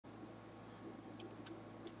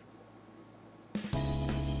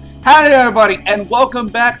Howdy everybody, and welcome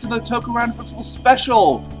back to the Toku Roundup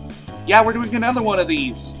special! Yeah, we're doing another one of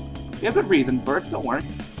these. We have a good reason for it, don't worry.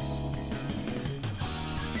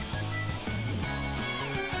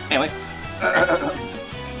 Anyway.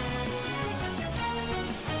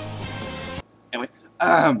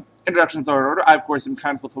 Introduction to third order. I, of course, am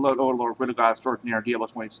kind of Flutter Overlord with a guy extraordinary DLBot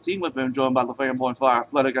 2016. We've been joined by the fanboy Flutter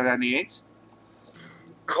Flutter 98.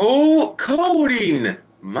 Kaorin!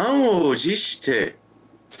 Mao jishite.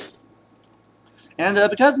 And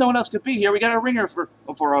because no one else could be here, we got a ringer for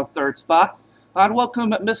our third spot. I'd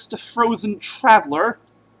welcome Mr. FrozenTraveler.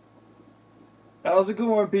 How's it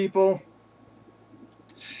going, people?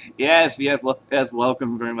 Yes,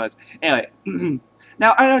 welcome very much. Anyway,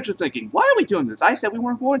 now I know what you're thinking. Why are we doing this? I said we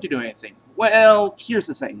weren't going to do anything. Well, here's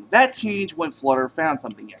the thing. That changed when Flutter found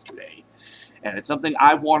something yesterday. And it's something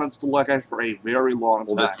I've wanted to look at for a very long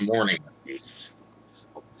time. Well, this morning, at least.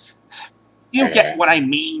 You get what I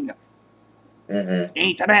mean.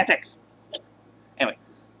 Mm-hmm. Semantics. Anyway,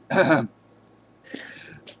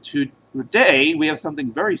 today we have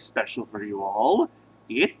something very special for you all.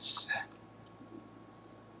 It's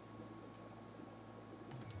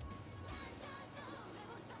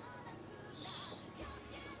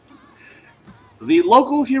the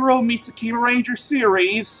local hero meets a Kima Ranger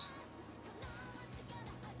series,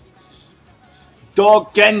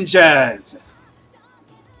 Dogengers.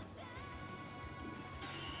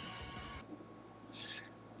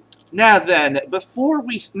 Now then, here's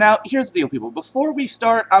the deal, people. Before we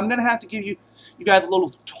start, I'm gonna have to give you guys a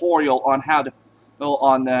little tutorial on how to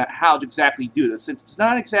exactly do this, since it's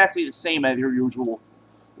not exactly the same as your usual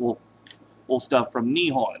stuff from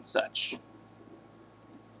Nihon and such.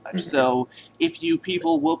 So, if you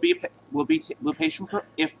people will be patient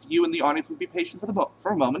if you in the audience will be patient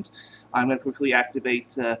for a moment, I'm gonna quickly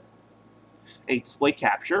activate a display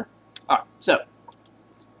capture. All right, so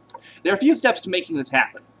there are a few steps to making this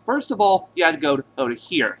happen. First of all, you have to go to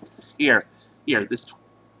here, this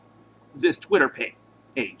Twitter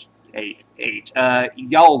page,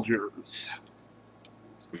 Dogengers.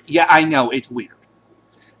 Yeah, I know, it's weird.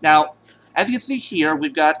 Now, as you can see here,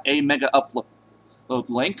 we've got a mega upload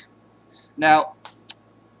link. Now,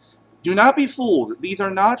 do not be fooled. These are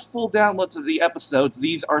not full downloads of the episodes.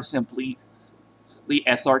 These are simply the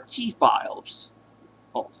SRT files.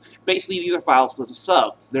 Basically, these are files for the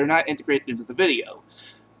subs. They're not integrated into the video.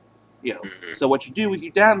 So what you do is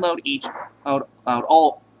you download you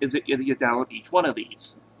download each one of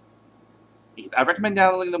these. I recommend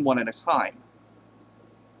downloading them one at a time.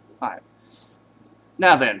 Alright.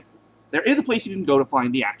 Now then, there is a place you can go to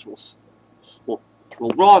find the actual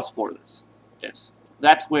RAWs for this.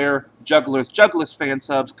 That's where Jugglers fan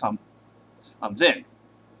subs comes in.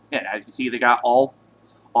 And as you can see, they got all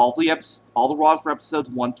the RAWs for episodes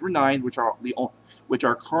 1 through 9, which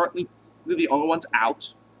are currently the only ones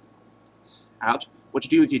out. What you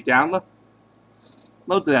do is you download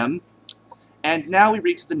them, and now we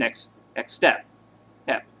reach the next step.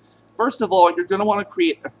 First of all, you're going to want to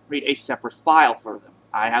create a separate file for them.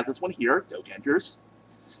 I have this one here, Dogengers,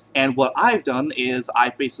 and what I've done is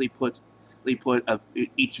I basically put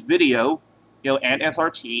each video, and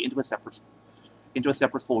SRT into a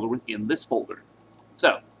separate folder within this folder.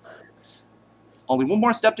 So, only one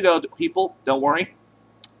more step to go, people. Don't worry.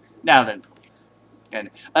 Now then. And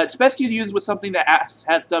it's best to use with something that has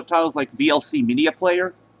subtitles like VLC Media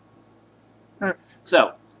Player.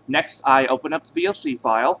 So, next I open up the VLC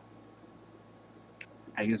file.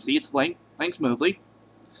 And you can see it's playing smoothly.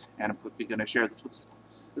 And I'm quickly going to share this with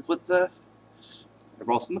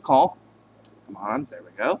everyone else in the call. Come on, there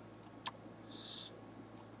we go.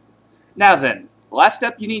 Now then, the last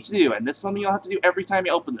step you need to do, and this one you'll have to do every time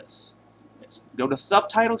you open this, is go to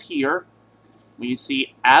Subtitle here. When you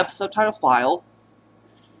see Add Subtitle File,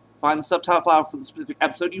 find the subtitle file for the specific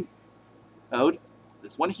episode you owed.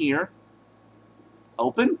 This one here.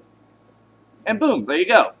 Open. And boom, there you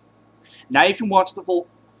go. Now you can watch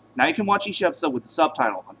each episode with the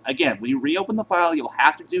subtitle on. Again, when you reopen the file, you'll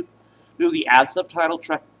have to do the add subtitle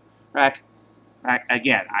track.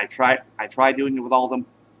 Again, I tried doing it with all of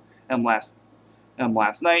them last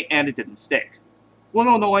night, and it didn't stick. It's a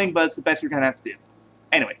little annoying, but it's the best you're gonna have to do.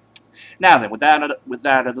 Anyway, now then, with that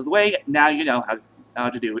out of the way, now you know how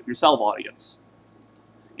to do it yourself, audience.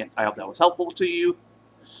 Yes, I hope that was helpful to you.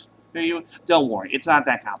 Don't worry, it's not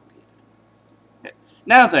that complicated. Okay.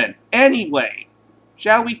 Now then, anyway,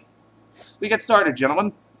 shall we get started,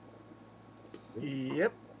 gentlemen?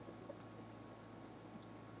 Yep.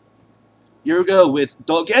 Here we go with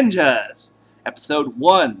Dogengers, episode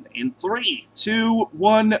 1 in 3, 2,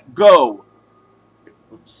 1, go.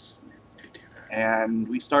 Oops. And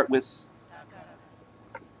we start with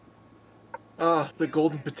Ah, the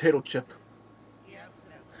golden potato chip.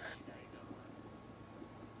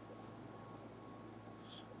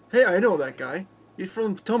 Hey, I know that guy. He's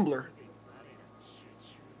from Tumblr.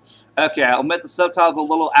 Okay, I'll admit the subtitles a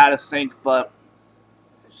little out of sync, but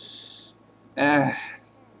we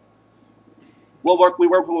work with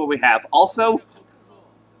what we have. Also,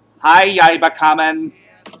 hi Yaiba Kamen.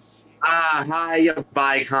 Ah, hi,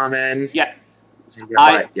 bye, Kamen. Yeah, Yeah,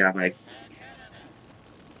 I- bye. Yeah, bye.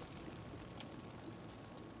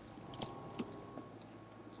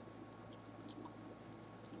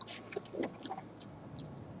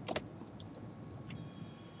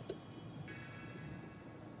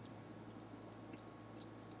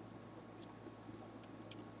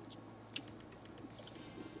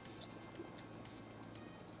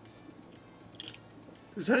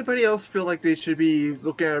 Does anybody else feel like they should be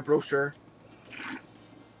looking at a brochure?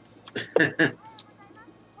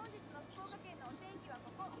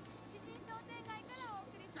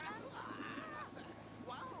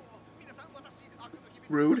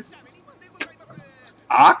 Rude.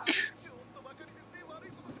 Ak.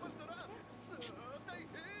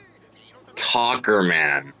 Talker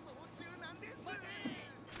man.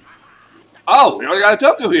 Oh, we already got a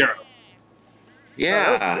Toku Hero.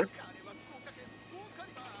 Yeah.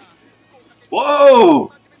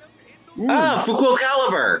 Whoa! Ah, Fukuo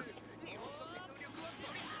Caliber.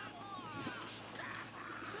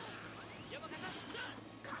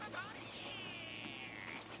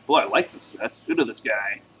 Boy, I like this. Good to this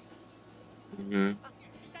guy. Mm-hmm.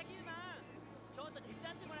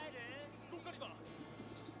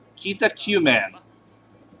 Kita Q-Man.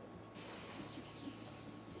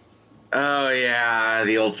 Oh yeah,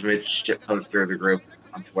 the ultimate shit poster of the group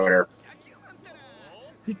on Twitter.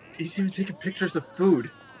 He's even taking pictures of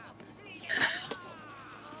food.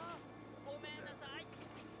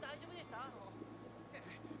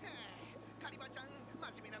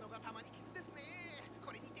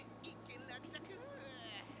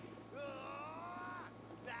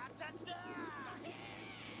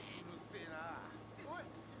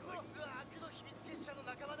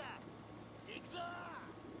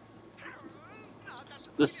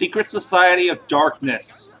 The Secret Society of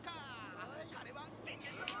Darkness.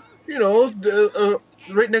 You know,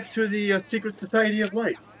 right next to the Secret Society of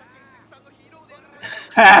Light.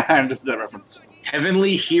 Ha! I understood that reference.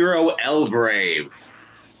 Heavenly Hero Elbrave.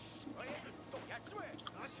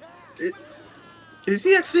 Is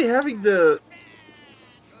he actually having the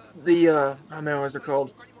oh man, what's it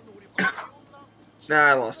called? Nah,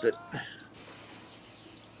 I lost it.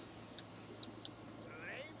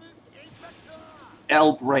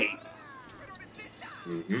 Elbrave.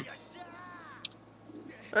 Mm-hmm.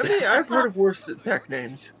 I mean, I've heard of worse tech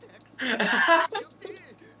names.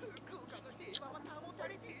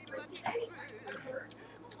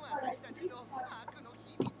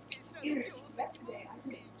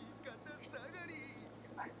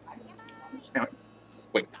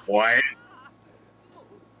 Wait, what?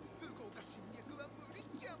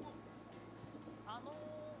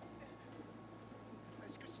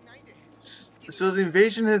 So the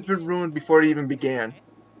invasion has been ruined before it even began.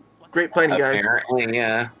 Great planning, guys. Apparently,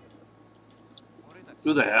 yeah.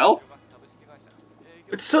 Who the hell?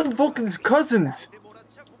 It's Sun Vulcan's cousins.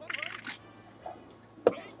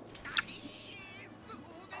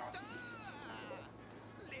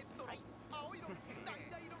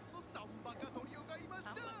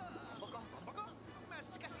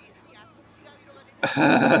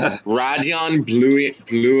 Radion,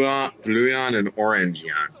 Blueon, and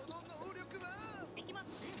Orangeon.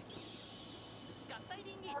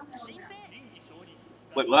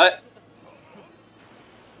 Wait, what?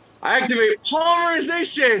 Activate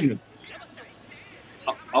polymerization!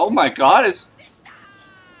 Oh my god, it's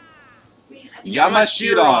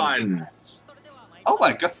Yamashiron. Oh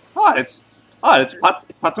my god, it's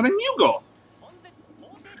Patron and Yugo.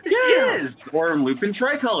 Yes! Or Lupin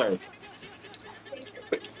Tricolor.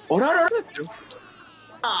 Oh, no.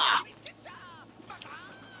 Ah!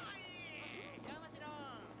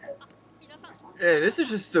 Yeah, this is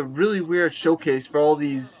just a really weird showcase for all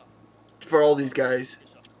these guys.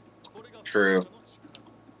 True.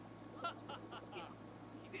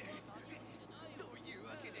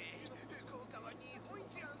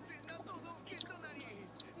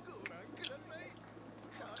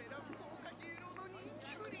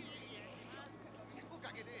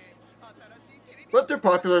 But they're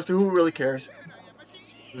popular, so who really cares?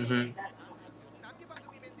 Mm-hmm.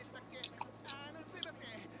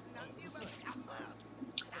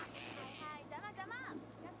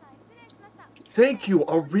 Thank you,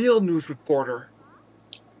 a real news reporter.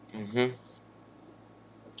 Mm-hmm.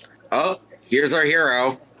 Oh, here's our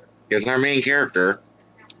hero. He's our main character.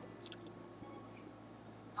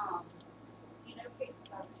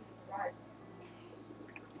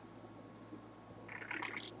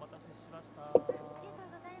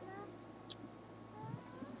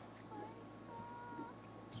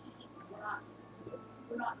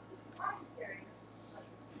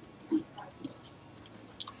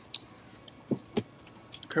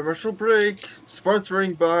 Commercial break.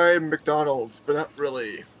 Sponsoring by McDonald's, but not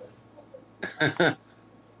really.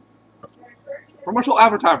 Commercial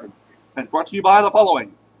advertisement. And brought to you by the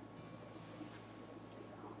following.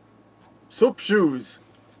 Soap shoes.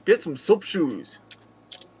 Get some soap shoes.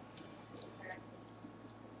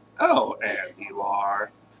 Oh, and you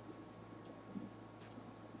are.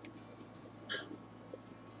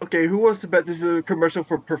 Okay, who wants to bet this is a commercial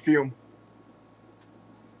for perfume?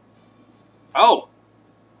 Oh!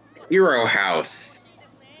 Hero House.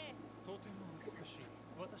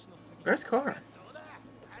 Nice car.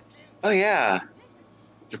 Oh yeah.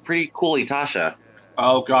 It's a pretty cool Itasha.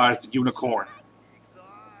 Oh god, it's a unicorn.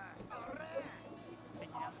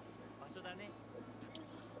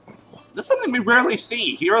 This is something we rarely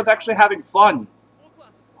see. Hiiro's actually having fun.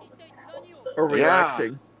 Or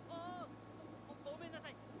relaxing.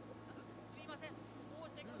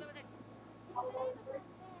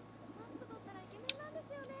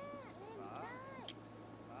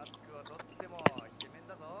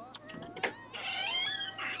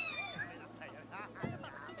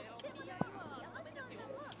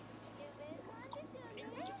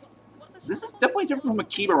 This is definitely different from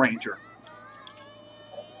Akiba Ranger.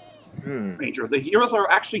 Hmm. Ranger. The heroes are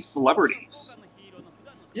actually celebrities.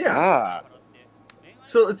 Yeah. Ah.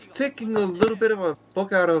 So it's taking a little bit of a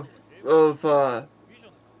book out of what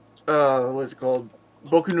is it called?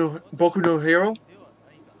 Boku no Hero?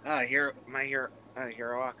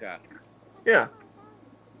 Hiroaka. Yeah.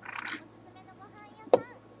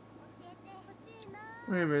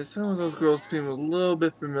 Wait a minute, some of those girls seem a little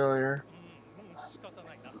bit familiar.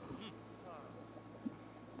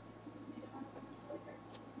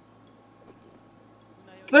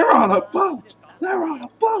 They're on a boat! They're on a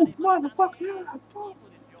boat! Motherfucker, they're on a boat!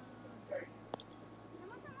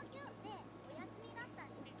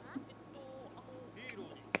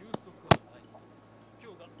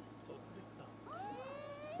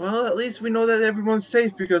 Well, at least we know that everyone's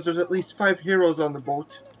safe because there's at least 5 heroes on the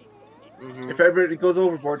boat. If everybody goes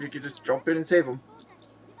overboard, you can just jump in and save them.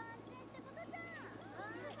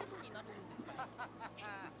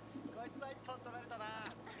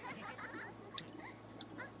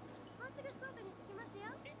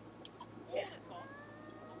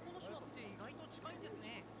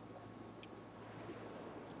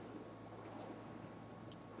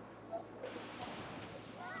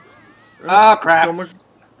 Ah, crap.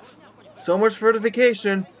 So much for the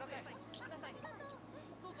vacation.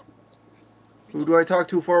 Who do I talk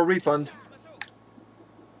to for a refund?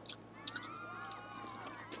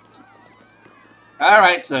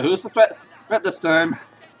 Alright, so who's the threat this time?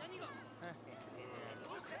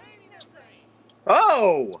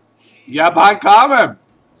 Oh! Yabai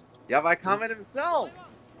Yabai himself!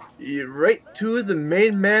 Right to the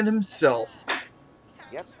main man himself.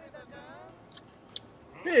 Yep.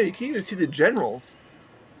 Yeah, you can even see the generals.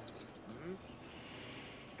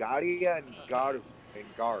 Garia and Garf.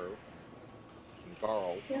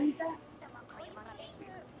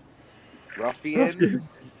 Ruffians. I think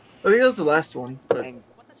that was the last one. But... and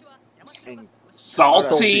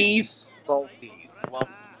Salties! Salties. Well,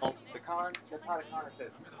 the katakana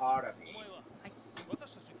says Karami.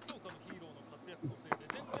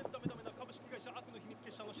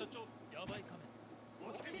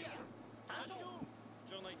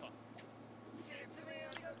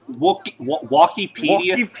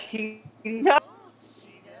 Walkipedia? Wikipedia?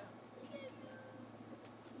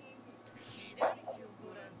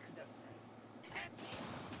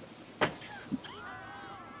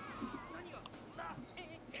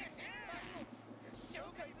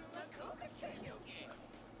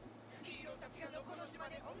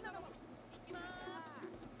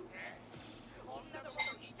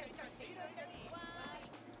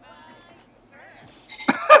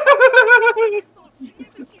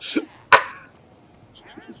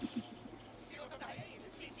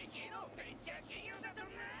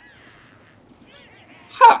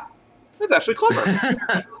 Huh! That's actually clever.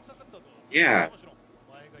 Yeah.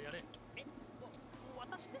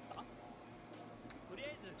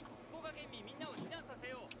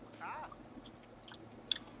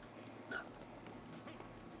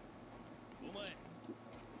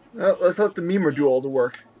 Well, let's let the memer do all the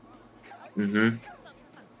work. Mm-hmm.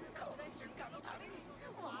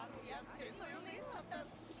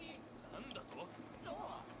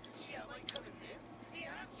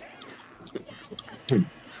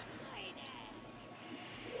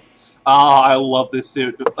 I love this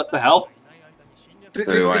suit. What the hell? They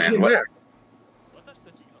So do I, came and what- back.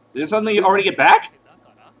 Did it suddenly already get back?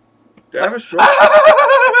 They have a stroke.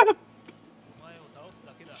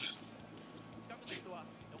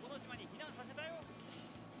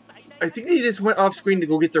 I think they just went off screen to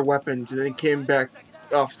go get their weapons and then came back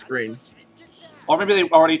off screen. Or maybe they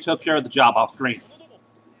already took care of the job off screen.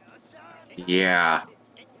 Yeah.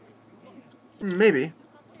 Maybe.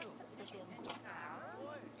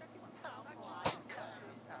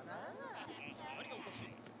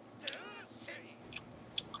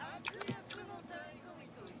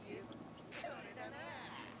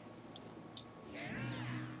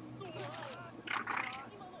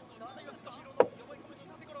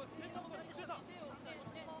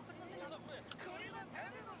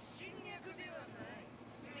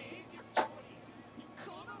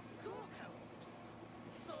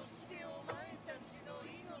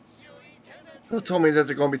 Don't tell me that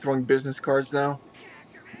they're going to be throwing business cards now.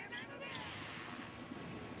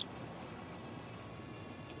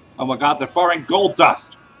 Oh my god, they're firing gold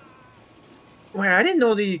dust! Wait, I didn't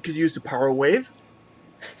know that you could use the power wave.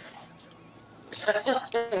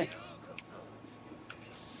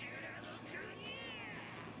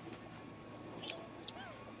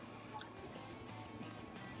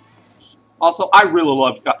 Also, I really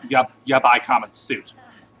love Yabai Comet's suit.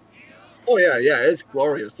 Oh yeah, it's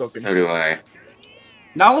glorious looking. So do I.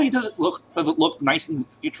 Not only does it look nice and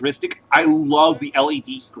futuristic, I love the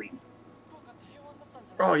LED screen.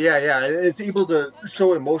 Oh yeah, it's able to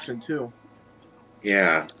show emotion too.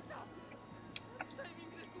 Yeah.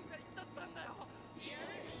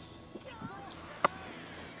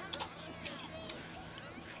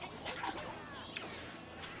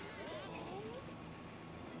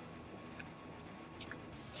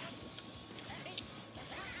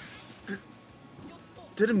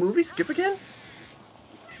 Did the movie skip again?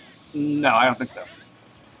 No, I don't think so.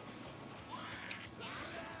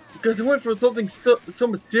 Because it went from something so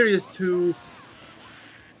mysterious to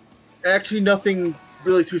actually nothing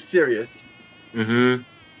really too serious. Mm-hmm.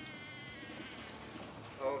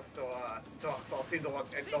 Oh, so I'll see don't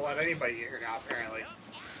let anybody get here now, apparently.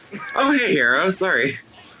 Oh, hey, Hiiro. Sorry.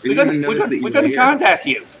 We didn't even couldn't, we notice that couldn't, you we were couldn't here. contact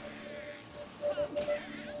you.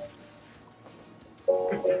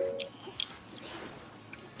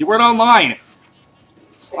 You weren't online.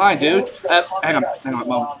 Fine, dude. Hang on a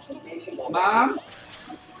moment. Mom?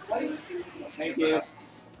 Thank you.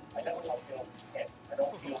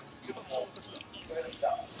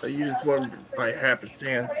 So you just won by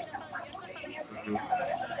happenstance.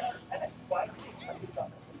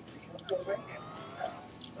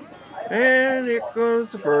 And here goes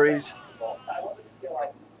the furries.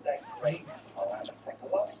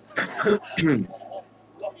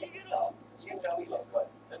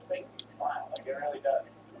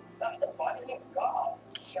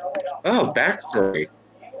 Oh, backstory.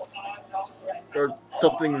 Or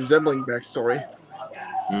something resembling backstory.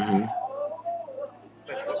 Mm-hmm.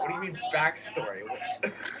 What do you mean backstory?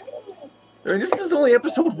 I mean, this is only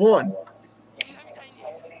episode 1.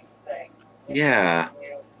 Yeah.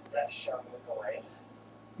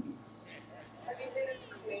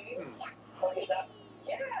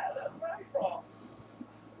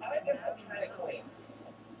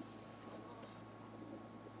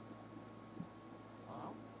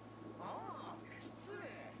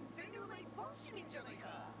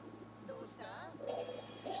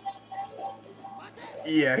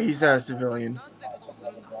 Yeah, he's not a civilian.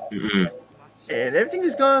 Mm-hmm. And everything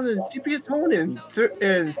is gone in sepia tone in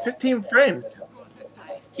 15 frames.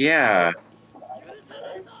 Yeah.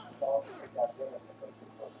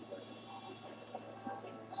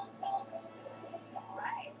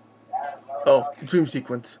 Oh, dream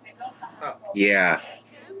sequence. Yeah.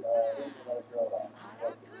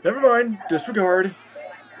 Never mind, disregard.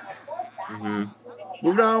 Mm-hmm.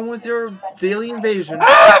 Move on with your daily invasion.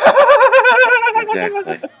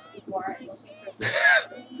 Exactly.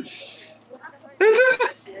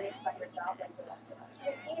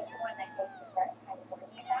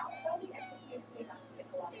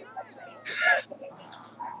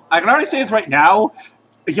 I can already say this right now.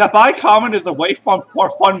 Yabai Comet is a way more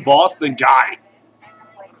fun boss than Guy.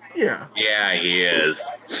 Yeah. Yeah, he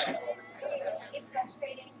is.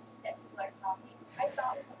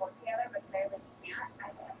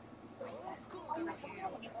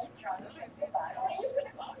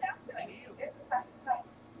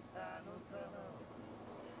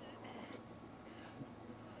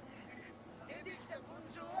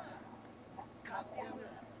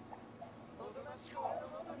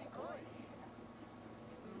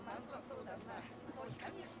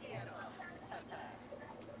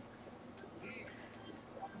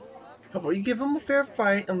 How about you give him a fair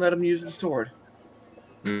fight and let him use the sword?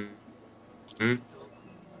 Mm-hmm.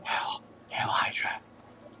 Hell Hydra.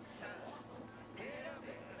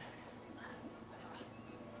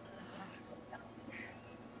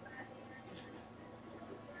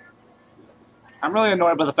 I'm really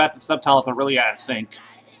annoyed by the fact that subtitles are really out of sync.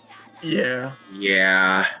 Yeah.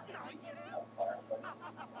 Yeah.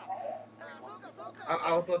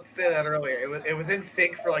 I was about to say that earlier. It was in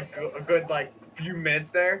sync for like a good like few minutes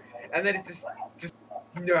there, and then it just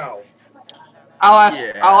no. I'll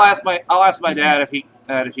ask my dad if he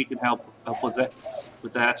can help with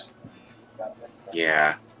that.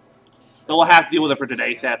 Yeah. But we'll have to deal with it for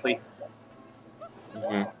today, sadly.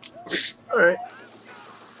 Mm-hmm. All right.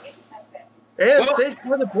 And Well, save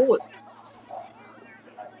for the bullet.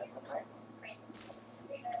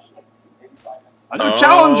 A new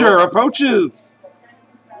challenger approaches.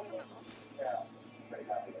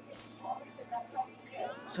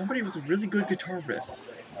 Somebody with a really good guitar riff.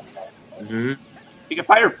 Mm-hmm. He can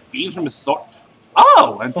fire beams from his sword.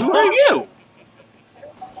 Oh, and who are you?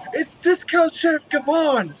 It's Discount Chef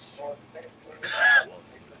Gabon!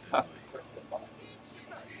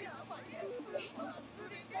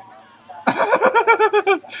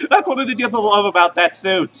 That's one of the deals I love about that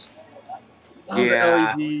suit. Oh,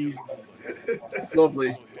 Yeah. the LEDs.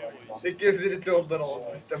 Lovely. It gives it its own little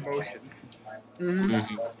just emotions. Mm-hmm.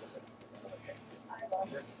 Mm-hmm.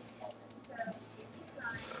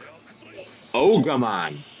 Oh, come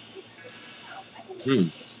on.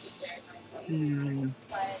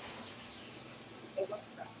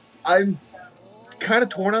 I'm kind of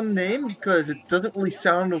torn on the name because it doesn't really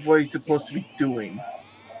sound of what he's supposed to be doing.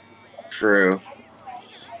 True.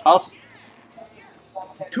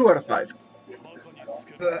 2 out of 5.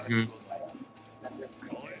 Mm-hmm.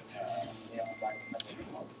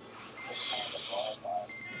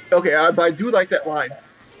 Okay, but I do like that line.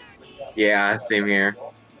 Yeah, same here.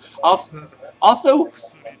 Also,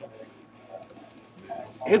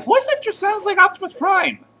 his voice actor sounds like Optimus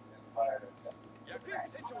Prime.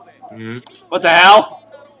 Mm-hmm. What the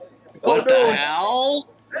hell? What the hell?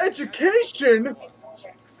 Education?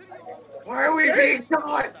 Why are we being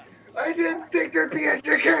taught? I didn't think there'd be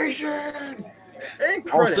education. And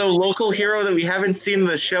credit. Also, local hero that we haven't seen in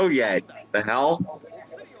the show yet. The hell?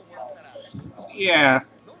 Yeah.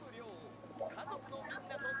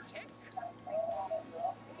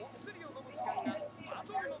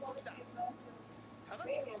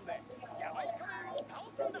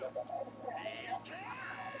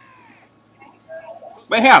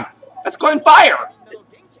 Mayhem! Let's go and fire!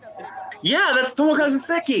 Yeah, that's Tomokazu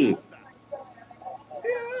Seki.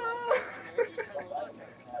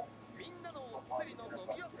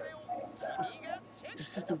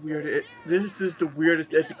 This is the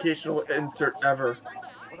weirdest educational insert ever.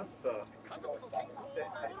 What the?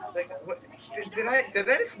 Like, what? Did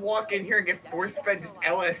I just walk in here and get force fed just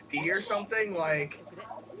LSD or something? Like,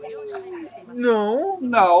 No.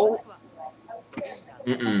 No.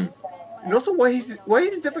 Mm-mm. And also, why he's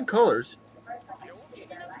different colors?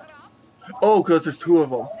 Oh, because there's 2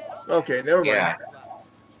 of them. Okay, never mind. Yeah.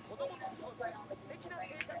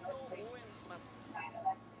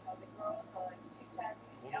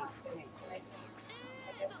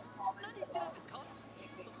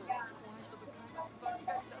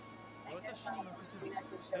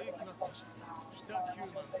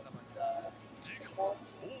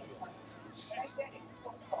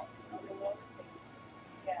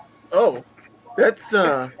 Oh, that's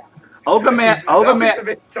Ogre Man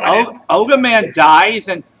dies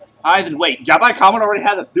and wait, Jabai Kamen already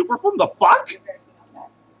had a super form? The fuck?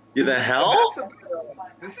 Yeah, the hell?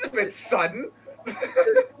 this is a bit sudden.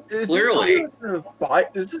 Clearly.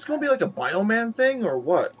 Is this going to be like a Bioman thing or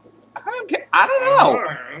what? I don't know.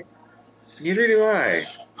 Neither do I.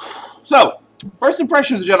 So, first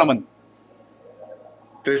impressions, gentlemen.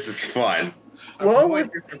 This is fun. Well,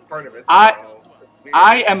 part of it.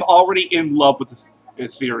 I am already in love with this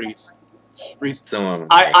series. Some of them.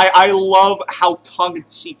 I love how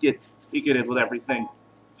tongue-in-cheek it is with everything.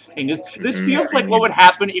 And this feels like what would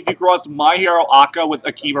happen if you crossed My Hero Aka with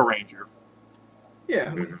Akiba Ranger.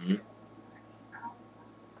 yeah. Mm-hmm.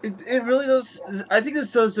 It really does. I think this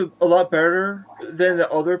does a lot better than the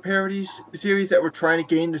other parody series that were trying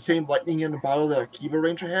to gain the same lightning in the bottle that Akiba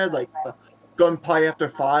Ranger had, like Gunpie After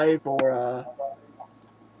 5 or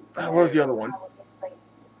what was the other one?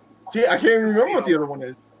 See, I can't even remember what the other one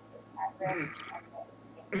is.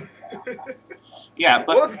 Yeah,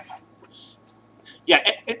 but yeah,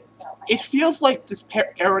 it feels like this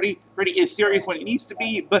parody is serious when it needs to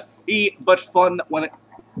be, but fun when it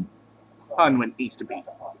needs to be.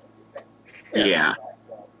 Yeah.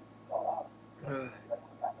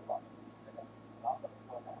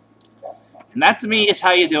 And that, to me, is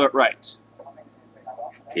how you do it right.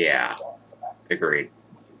 Yeah. Agreed.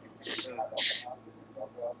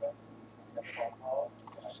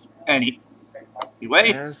 Anyway,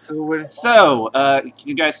 Yeah, so, can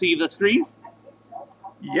you guys see the screen?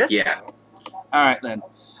 yes. Yeah. Alright, then.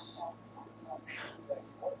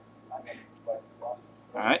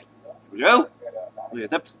 Alright, here we go.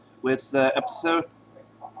 With episode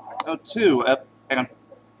 2. Hang on. Here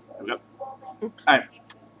we go. Oops. Alright.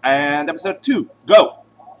 And episode 2, go!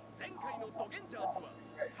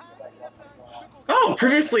 Oh,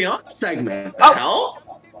 previously on segment. The Oh.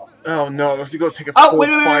 hell? Oh no, let's go take a Oh, full wait.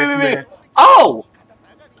 5 minutes. Oh!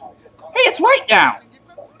 Hey, it's right now!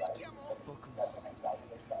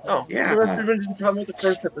 Oh, Yeah. well, that's the original problem with the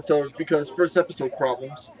first episode because first episode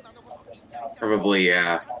problems. Probably,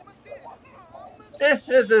 yeah.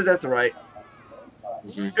 That's alright.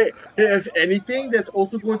 Mhm. If anything, that's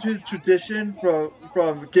also going to the tradition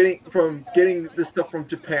from getting this stuff from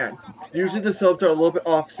Japan. Usually the subs are a little bit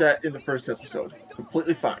offset in the first episode.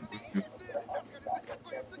 Completely fine.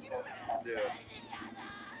 Yeah.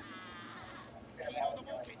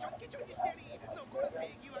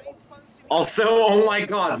 Also, oh my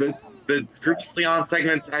god, the previously on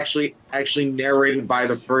segment's actually narrated by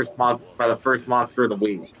the first monster of the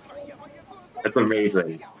week. That's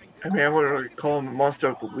amazing. I mean, I want to call him Monster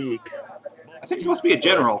of the Week. I think it's supposed to be a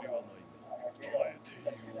general.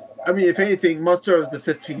 I mean, if anything, Monster of the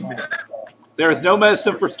 15 minutes. There is no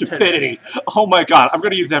medicine for stupidity. Oh my god, I'm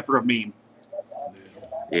gonna use that for a meme.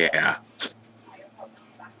 Yeah.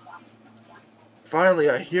 Finally,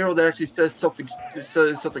 a hero that actually says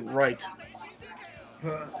something right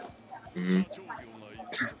Mhm.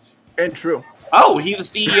 and true. Oh, he's the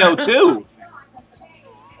CEO too!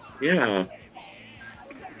 Yeah.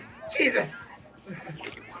 Jesus!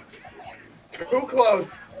 Too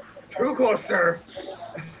close! Too close, sir!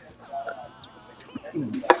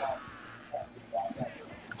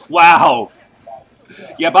 Wow!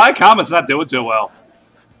 Yeah, my comment's not doing too well.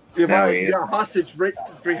 You No, have yeah. a hostage right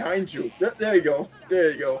behind you. There you go.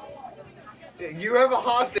 There you go. You have a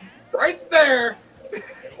hostage right there!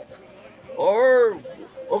 Or,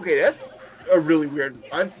 okay, that's a really weird.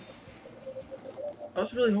 I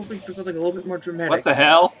was really hoping for something a little bit more dramatic. What the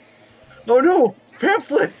hell? Oh no!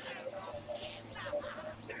 Pamphlets!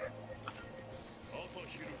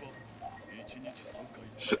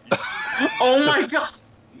 Oh my god!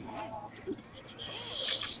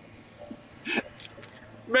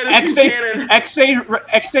 Medicine cannon!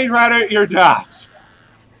 X-Ray Rider, you're not.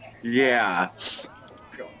 Yeah.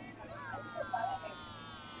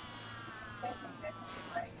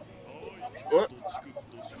 What?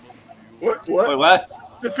 What? Wait, what?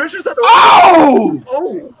 The Fisher's on the. Oh!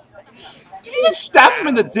 Oh! Did you just stab him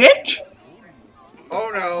in the dick?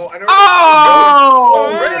 Oh no, I don't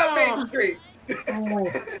Oh! Right up Main Street!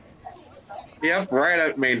 Oh. Yep, right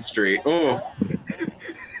up Main Street. Oh.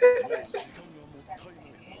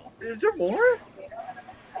 Is there more?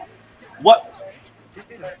 What?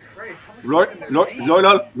 Jesus Christ, how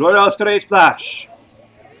much Royal Straight Flash.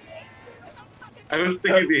 I was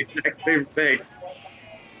thinking the exact same thing.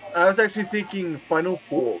 I was actually thinking Final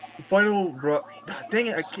Pool. Dang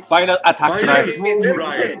it, I can't. Final Attack Final Drive. Roll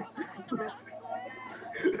Riot.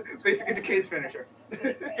 Basically the Kate's finisher.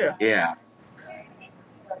 Yeah.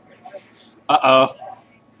 Uh-oh.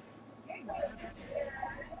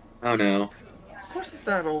 Oh no. Push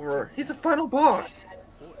that over. He's the final boss.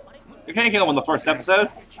 You can't kill him in the first episode.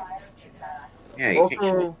 Yeah, you can't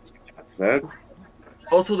Also, get this episode.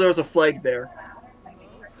 also, there was a flag there.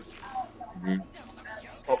 Mhm.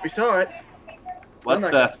 Oh, we saw it. What I'm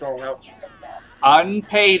not the? gonna spell it out.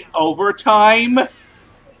 Unpaid overtime?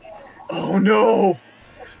 Oh no!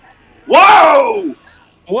 Whoa!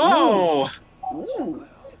 Whoa! Ooh.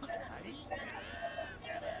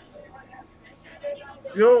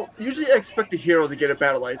 You know, usually I expect the hero to get a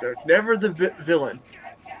battleizer, never the villain.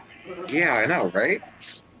 Yeah, I know, right?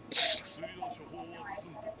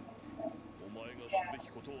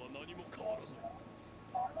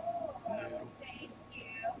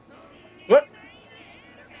 What?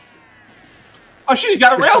 Oh shit, he's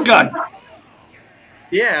got a railgun!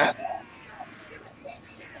 Yeah.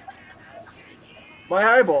 My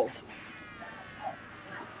eyeballs.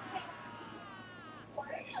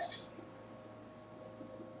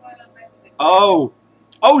 Oh!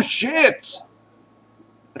 Oh shit!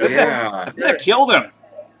 Yeah. I think that killed him.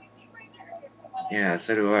 Yeah,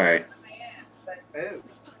 so do I. Oh.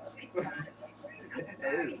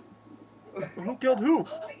 Oh. Who killed who?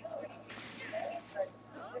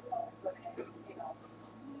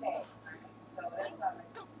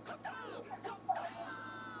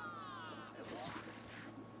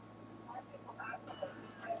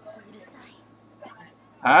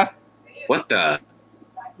 Huh? What the?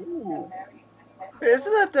 Ooh. Hey,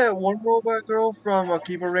 isn't that one robot girl from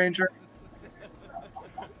Akiba Ranger?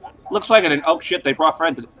 Looks like it. Oh shit! They brought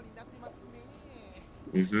friends.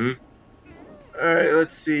 Mm-hmm. Alright,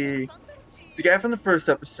 let's see. The guy from the first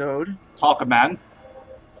episode. Talk a man.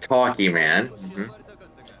 Talkie man.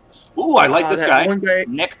 Mm-hmm. Ooh, I like this that guy. one guy.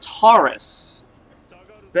 Nectaris.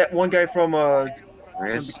 That one guy from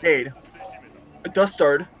Decade.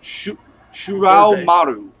 Dustard. Shurao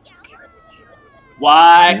Maru.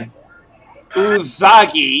 What?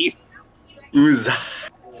 Uzagi. Uza.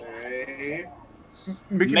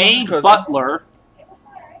 Maid Butler.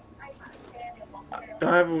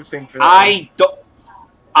 Don't have a thing for that.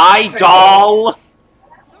 Idol.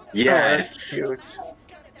 Yes. Oh, cute.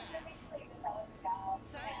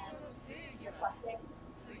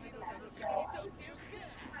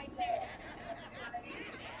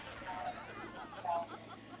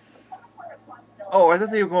 Oh, I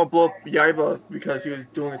thought they were going to blow up Yaiba because he was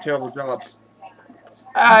doing a terrible job.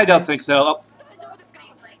 I don't think so.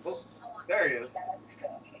 Oh, there he is.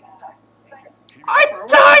 I'm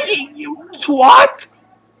dying, you twat!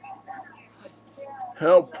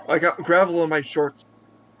 Help! I got gravel in my shorts.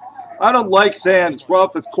 I don't like sand. It's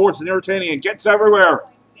rough, it's coarse and irritating, and gets everywhere.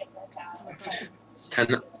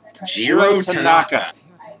 Jiro Tanaka.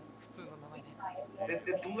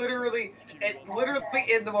 It's literally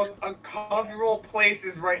in the most uncomfortable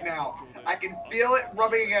places right now. I can feel it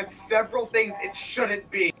rubbing against several things it shouldn't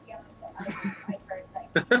be.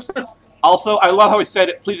 Also, I love how he said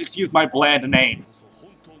it. Please excuse my bland name.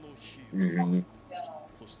 Mm-hmm.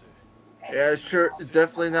 Yeah, sure.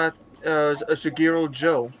 Definitely not a Shigeru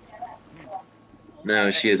Joe.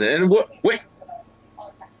 No, she isn't. And wait.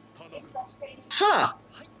 Huh.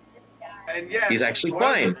 And yes, He's actually one of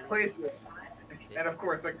fine. those places, and of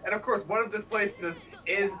course, one of those places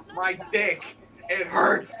is my dick. It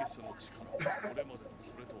hurts.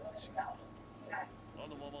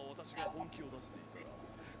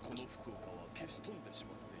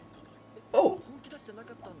 Oh.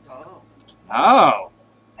 Oh.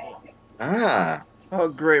 Ah. Oh,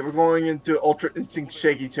 great. We're going into Ultra Instinct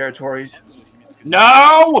shaky territories.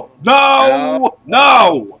 No! No!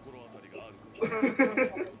 No!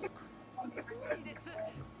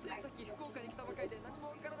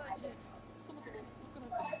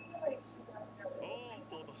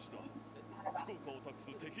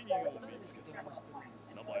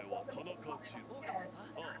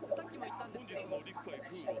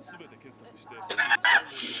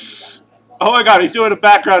 Oh my god, he's doing a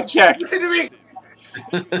background check. Listen to me.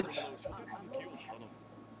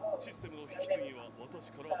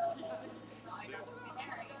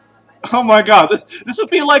 Oh my god, this would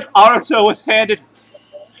be like Naruto was handed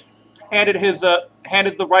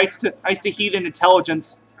the rights to Ice to Heat and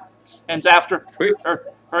Intelligence, and after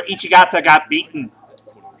or Ichigata got beaten.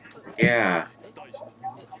 Yeah.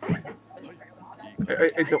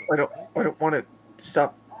 I don't want it.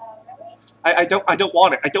 Stop. I don't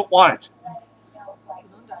want it. I don't want it.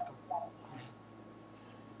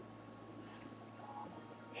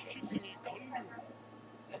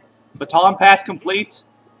 Baton pass complete.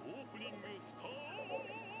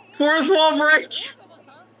 Fourth wall break.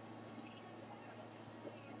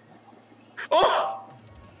 Oh!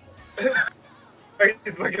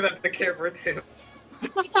 He's looking at the camera too.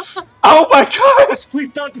 Oh my god!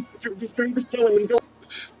 Please don't destroy the show illegal.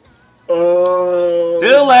 Oh.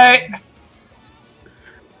 Too late.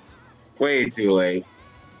 Way too late.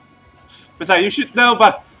 Besides, you should know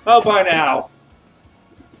by now.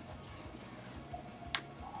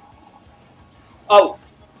 Oh.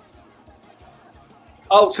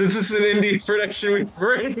 Oh. Since it's an indie production, we've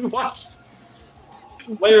already watched.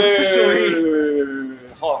 Wait.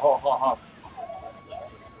 Hold on.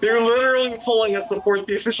 They're literally pulling us to support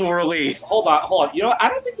the official release. Hold on. You know what? I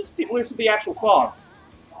don't think this is the actual song.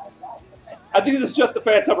 I think this is just the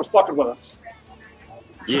fan numbers fucking with us.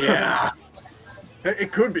 Yeah.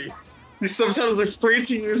 It could be. These subtitles are free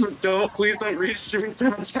to use, but please don't read streaming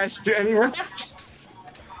them attached to anywhere else.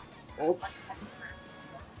 Oh.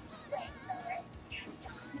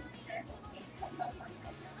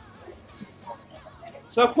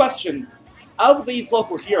 So, question: of these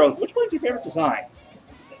local heroes, which one's your favorite design?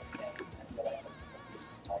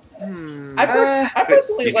 I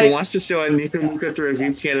personally you like. can watch the show on Nikamuka through a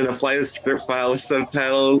VPN and apply the script file with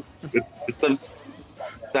subtitle with some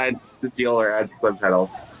side to deal or add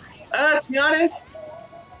subtitles. To be honest,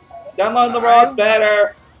 Download the RAW's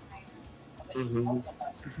better.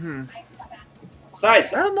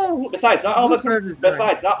 Besides, I don't know. Besides, not all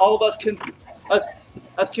of us can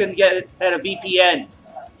get it at a VPN.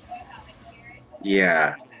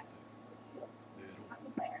 Yeah.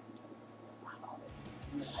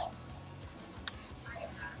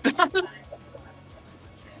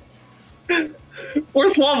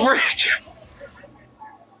 Fourth wall break.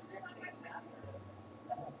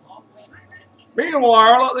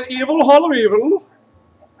 Meanwhile, at the evil Hall of Evil.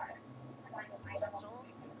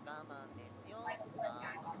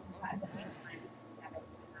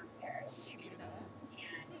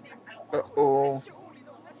 Uh-oh.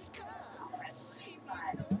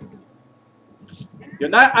 You're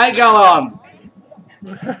not Aigalon.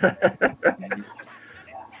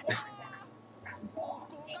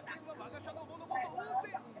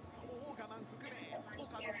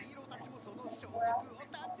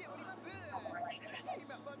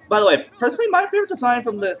 By the way, personally, my favorite design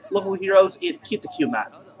from the local heroes is Cute the Q-Man.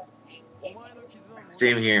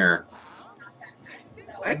 Same here.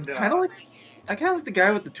 I kind of like the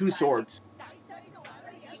guy with the two swords.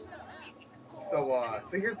 So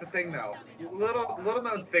here's the thing though. Little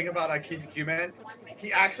known thing about Kitsukyu Man,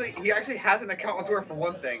 he actually has an account on Twitter for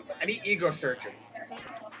one thing, and he ego searches.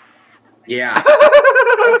 Yeah.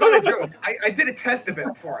 That's not a joke. I did a test of it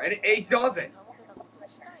before, and it does it.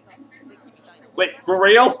 Wait, for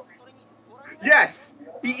real? Yes,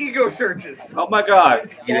 he ego searches. Oh my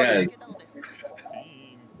god. He does.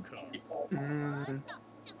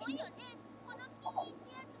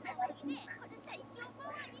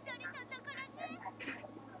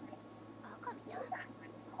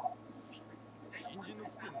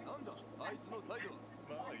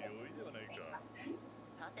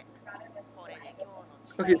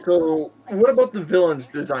 Okay, so what about the villain's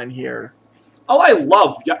design here? Oh, I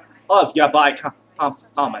love Yabai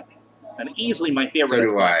Comet. And easily my favorite. So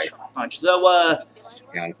do I. Punch. Though,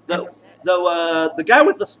 Yeah. the guy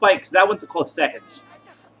with the spikes, that one's a close second.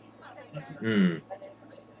 Hmm.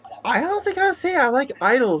 I honestly gotta say I like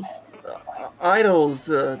Idol's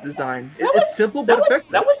design. That It's simple but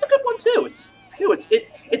effective. That one's a good one too. It's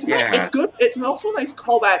Yeah. it's good. It's also a nice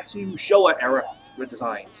callback to Showa era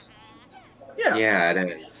designs. Yeah. Yeah,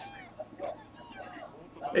 it is.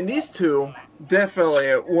 And these two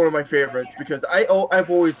definitely one of my favorites because I've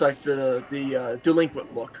always liked the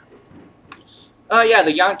delinquent look. Yeah,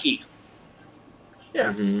 the Yankee.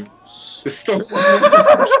 Yeah. Mm-hmm. So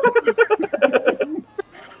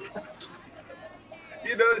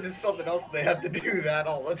You know, this is something else. They have to do that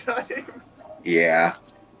all the time. yeah.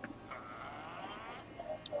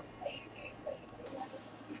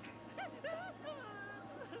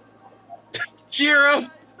 Jiro.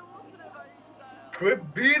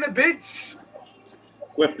 Quit being a bitch.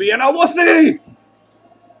 Quit being a wussy!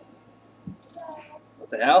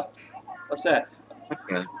 What the hell? What's that?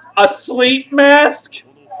 A sleep mask?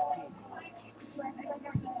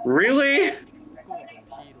 Really?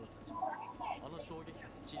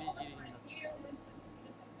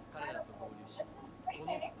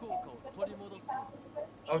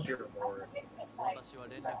 Oh dear lord.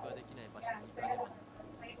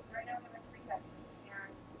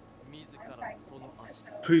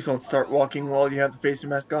 Please don't start walking while you have the face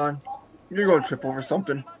mask on. You're going to trip over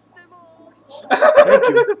something. Thank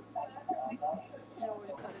you.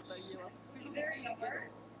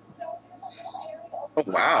 Oh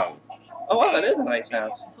wow. Oh wow, that is a nice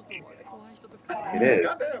house. It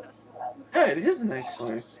is. Yeah, it is a nice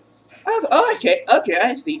place. Oh, okay,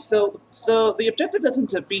 I see. So the objective isn't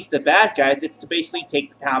to beat the bad guys, it's to basically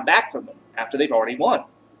take the town back from them after they've already won.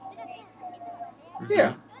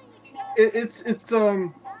 Yeah. It's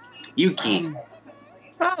Yuki.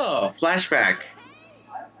 Oh, flashback.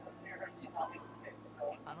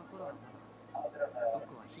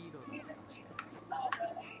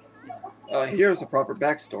 Here's a proper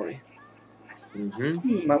backstory.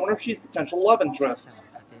 Mm-hmm. I wonder if she's a potential love interest.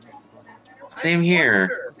 Same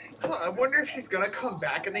here. I wonder if she's gonna come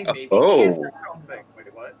back and they maybe Oh. kiss or something.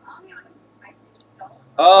 Wait, what?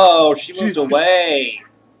 Oh, she moved away.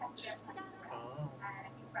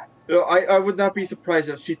 You know, I would not be surprised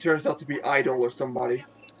if she turns out to be Idol or somebody.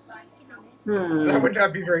 That would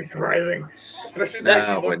not be very surprising, especially No, if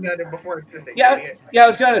she it looked wouldn't. at him before existing. Yeah, I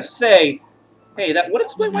was gonna say, hey, that would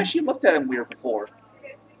explain why she looked at him weird before.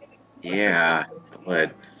 Yeah, it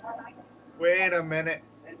would. Wait a minute.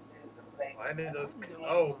 Why did those?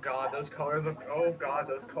 Oh god, those colors of. Oh god,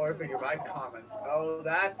 those colors of your my comments. Oh,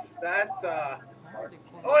 that's.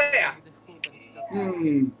 Oh yeah.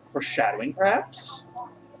 Foreshadowing, perhaps?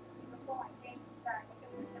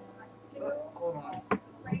 Hold on.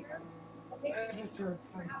 I just heard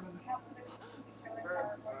something.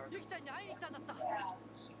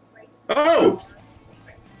 Oh!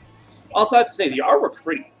 Also, I have to say, the artwork's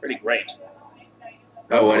pretty great.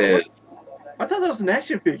 Oh, it is. I thought that was an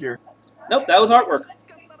action figure. Nope, that was artwork.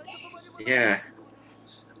 Yeah.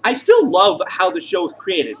 I still love how the show is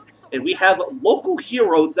created. And we have local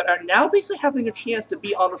heroes that are now basically having a chance to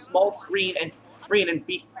be on the small screen and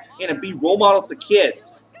be role models to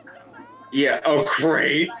kids. Yeah. Oh,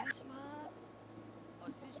 great.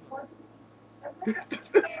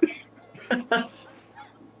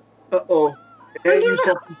 Uh-oh. And you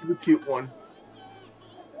stepped into the cute one.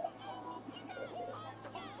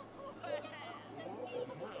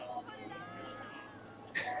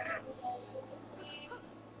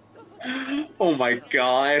 Oh my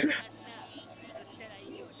god.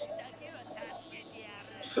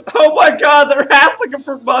 Oh my god, they're hassling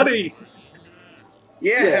for money!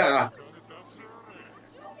 Yeah.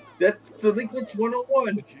 That's Delinquents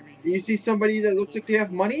 101. You see somebody that looks like they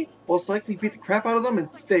have money, most likely beat the crap out of them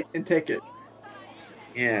and take it.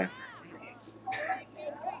 Yeah.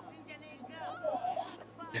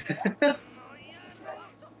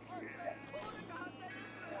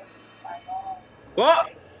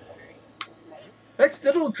 What?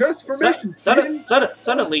 Accidental transformation.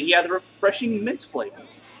 Suddenly, he had a refreshing mint flavor.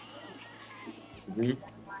 Mhm.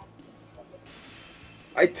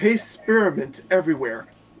 I taste spearmint everywhere.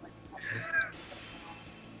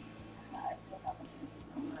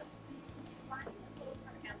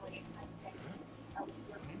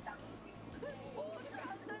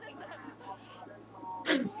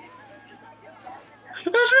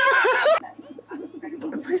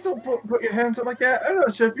 Please don't put your hands up like that. I'm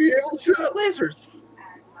not sure if you're able to shoot at lasers.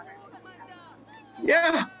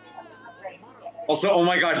 Yeah. Also, oh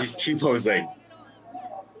my god, he's T-posing.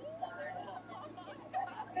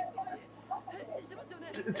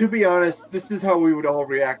 To be honest, this is how we would all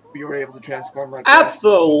react if we were able to transform like that.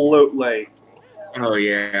 Absolutely. Oh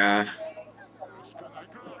yeah.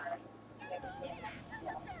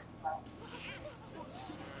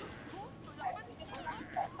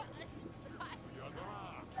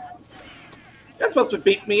 You're supposed to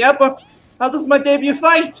beat me up. How this is my debut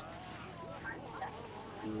fight?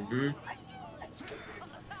 Mm-hmm.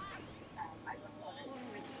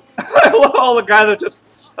 I love all the guys that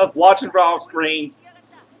just watching from off screen.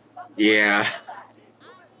 Yeah.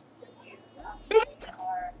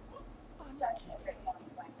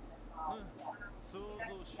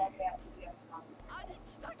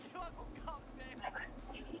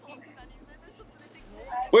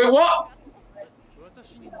 Wait, what?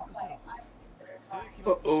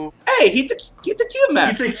 Uh-oh. Hey, he's the cute man.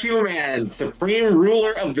 He's a Q-Man, supreme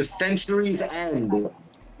ruler of the century's end.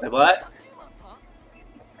 Wait, what?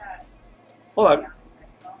 Hold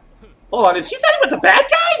on, is he siding with the bad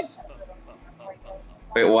guys?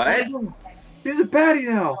 Wait, what? He's a baddie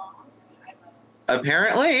now.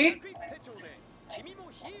 Apparently.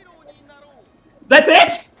 That's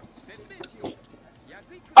it?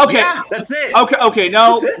 Okay. Yeah, that's it. Okay,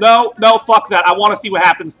 no, fuck that. I want to see what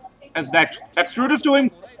happens as next. Extruder's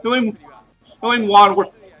doing one, we're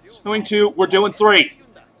doing two, we're doing three.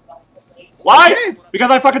 Why? Okay.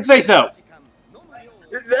 Because I fucking say so.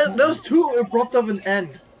 Those two abrupt of an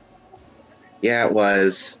end. Yeah, it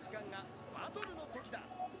was.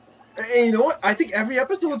 And you know what? I think every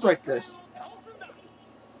episode's like this.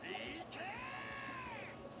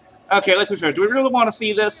 Okay, let's be fair. Do we really want to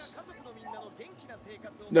see this?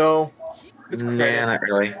 No. Nah, not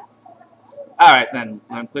really. Alright, then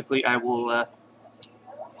quickly I will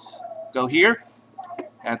go here.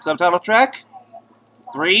 And subtitle track.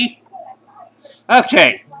 3.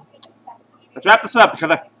 Okay. Let's wrap this up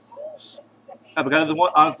because because the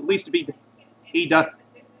one at least to be done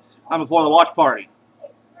before the watch party.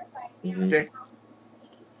 Okay.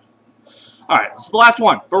 Alright, this is the last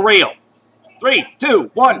one. For real. 3,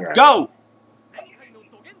 2, 1, Yeah. go!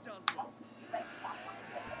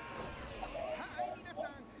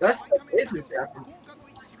 That's amazing.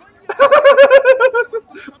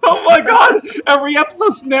 Oh my god! Every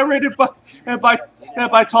episode's narrated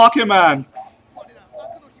by Talking Man.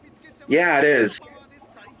 Yeah, it is.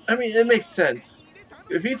 I mean, it makes sense.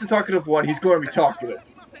 If he's the talkative one, he's going to be talkative.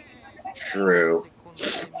 True.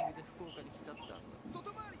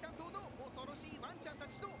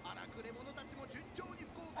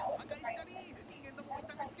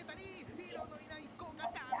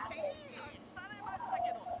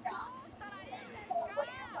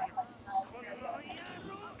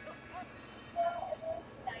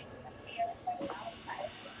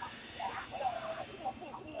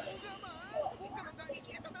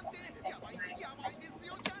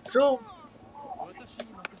 So,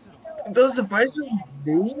 does the visor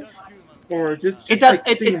move, or just It does.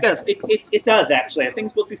 like, It does. It does actually. I think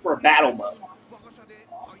it's supposed to be for a battle mode.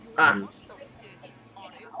 Ah,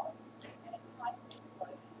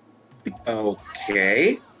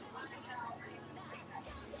 Okay.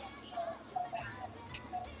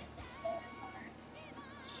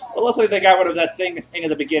 But luckily they got rid of that thing in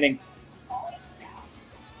the beginning.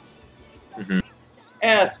 Mm-hmm.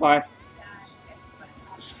 Yeah, that's fine.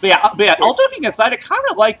 But yeah, all joking aside, I kind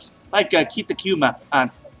of like Kitakuma,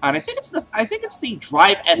 and I think it's the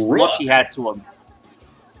Drive-esque look he had to him.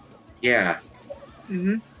 Yeah.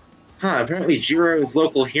 Mm-hmm. Huh, apparently Jiro's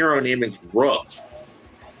local hero name is Rook.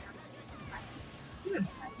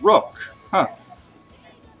 Rook, huh?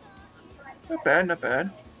 Not bad, not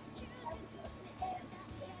bad.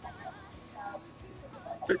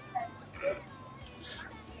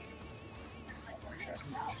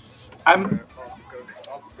 Oh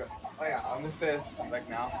yeah, I'm gonna say this like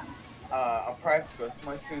now. I'll probably have to go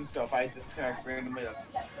somewhere soon, so if I disconnect randomly,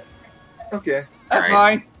 Okay. That's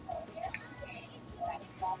Alright. fine.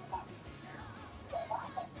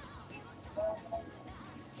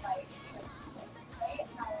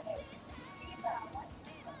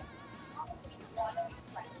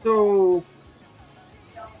 So,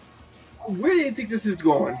 where do you think this is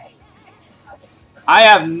going? I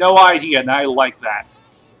have no idea, and I like that.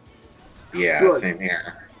 Yeah, Good. same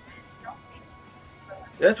here.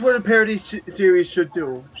 That's what a parody series should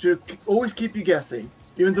do. Should always keep you guessing,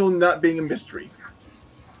 even though not being a mystery.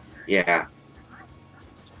 Yeah.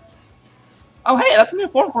 Oh, hey, that's a new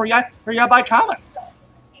form for Yabai Comic.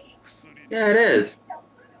 Yeah, it is.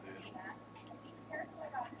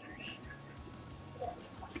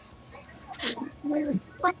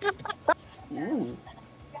 Ooh.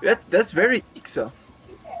 That's very Ixa.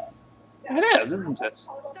 It is, isn't it?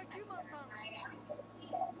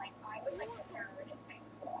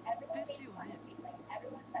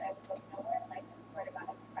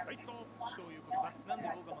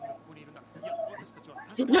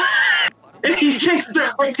 He kicks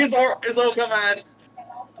the break his own command.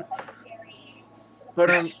 But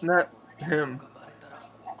not him.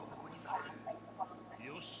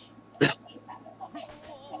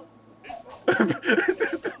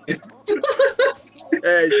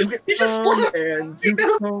 Hey, you get He just some slapped and me. you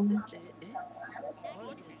come.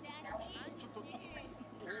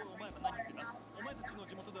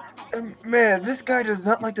 Man, this guy does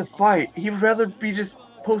not like to fight. He would rather be just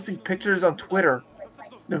posting pictures on Twitter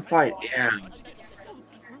than fight. Yeah.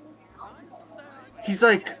 He's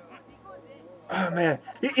like, oh man,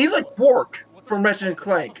 he's like Quark from Ratchet and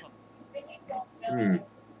Clank. Hmm.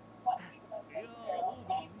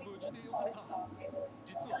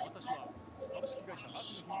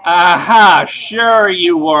 Aha! Sure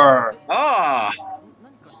you were. Ah.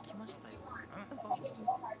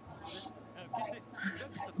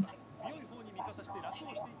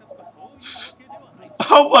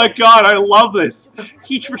 Oh my god, I love this.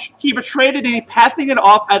 He betrayed it and he passing it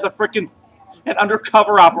off as an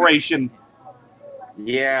undercover operation.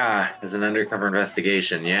 Yeah, as an undercover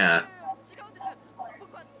investigation. Yeah.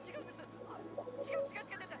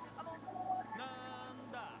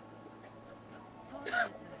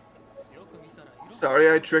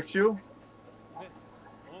 Sorry I tricked you.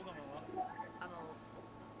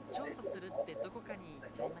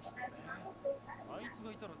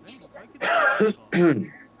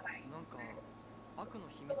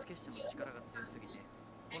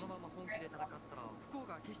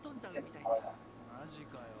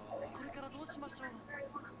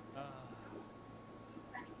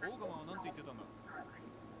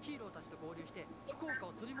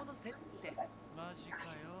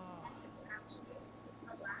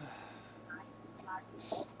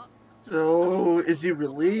 So, is he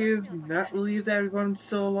relieved? Not relieved that everyone's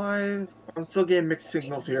still alive? I'm still getting mixed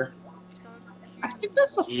signals here. I think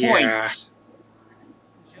that's the Yeah. point.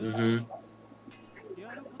 Mm-hmm.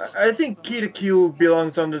 I think Q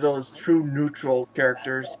belongs under those true neutral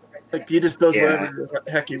characters. Like, he just does Yeah. whatever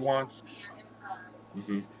the heck he wants.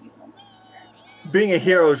 Mm-hmm. Being a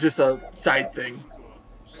hero is just a side thing.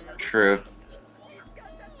 True.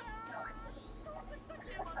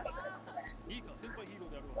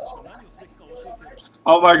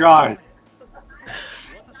 Oh my god.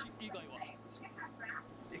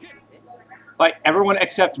 Like, everyone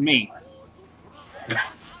except me.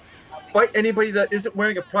 Fight anybody that isn't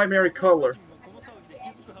wearing a primary color.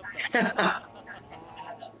 Bad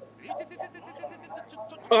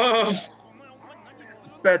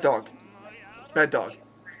dog. Bad dog. Is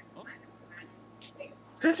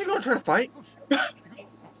he actually gonna try to fight?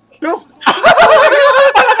 No! You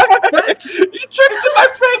tricked him by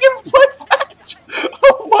bringing blood match!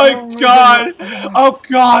 Oh my god! Oh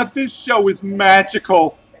god, this show is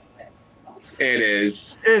magical. It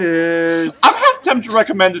is. It is. I'm half tempted to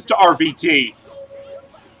recommend this to RVT.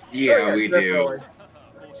 Yeah, we definitely. do.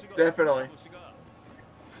 Definitely.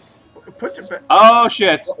 Put your back. Oh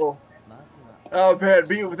shit. Uh-oh. Oh man,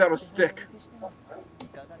 being without a stick.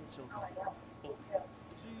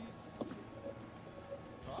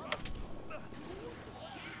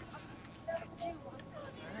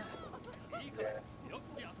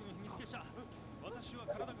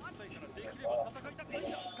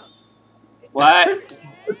 What?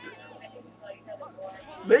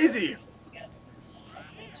 Lazy.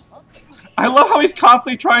 I love how he's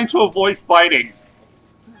constantly trying to avoid fighting.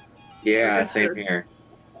 Yeah, same here.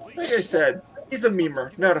 Like I said, he's a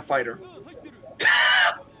memer, not a fighter.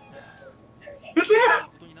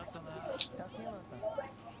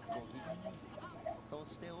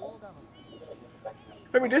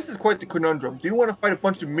 I mean, this is quite the conundrum. Do you want to fight a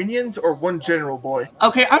bunch of minions or one general boy?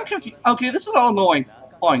 Okay, I'm confused. Okay, this is all annoying.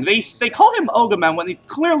 They call him Ogaman when he's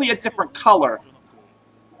clearly a different color.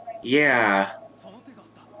 Yeah.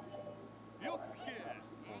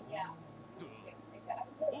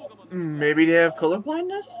 Maybe they have color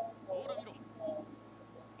blindness?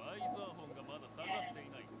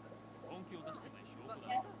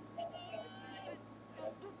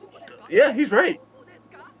 Yeah, he's right.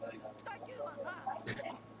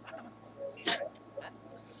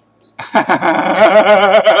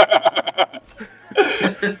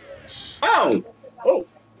 Oh! Oh,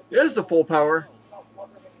 there's the full power.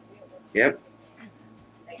 Yep.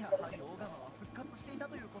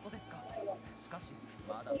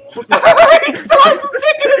 He's still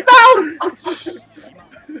sticking his mouth!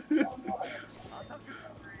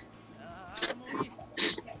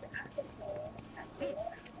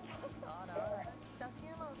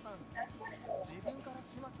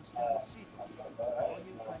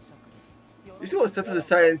 You still step to the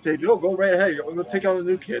side and say, "Yo, go right ahead. I'm gonna take on the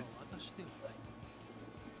new kid."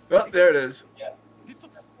 Oh, there it is.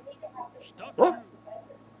 What?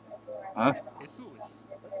 Huh?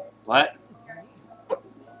 What?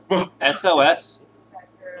 SOS?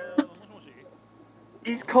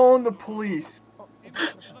 He's calling the police.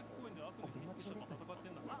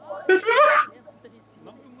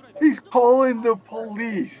 He's calling the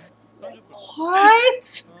police.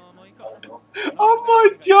 What? Oh my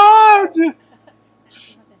god!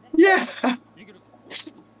 Yeah.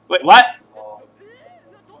 Wait, what?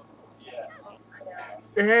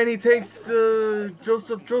 And he takes the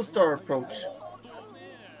Joseph Joestar approach.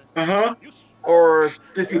 Uh-huh. Or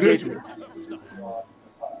disengagement.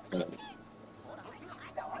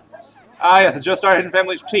 Ah, yes, the Joestar Hidden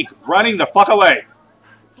Family's cheek, running the fuck away.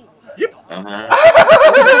 Yep. Uh-huh.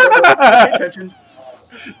 Pay attention.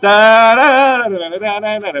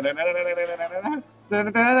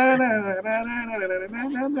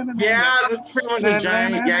 Yeah, this is pretty much a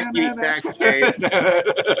giant Yankee sack case.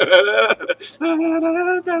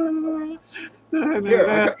 Here,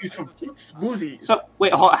 I got you some smoothies. So,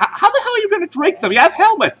 wait, hold on. How the hell are you going to drink them? You have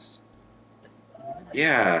helmets.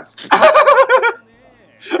 Yeah.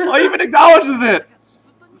 I even acknowledges it.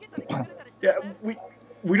 Yeah,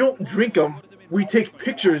 we don't drink them. We take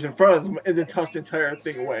pictures in front of them and then toss the entire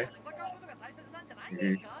thing away.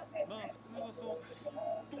 Mhm.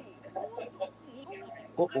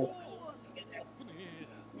 Uh-oh.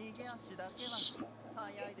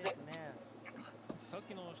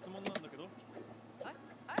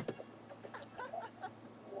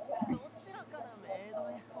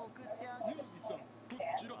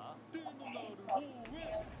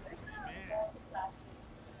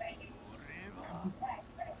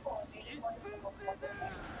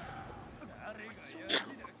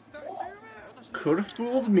 Could have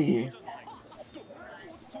fooled me.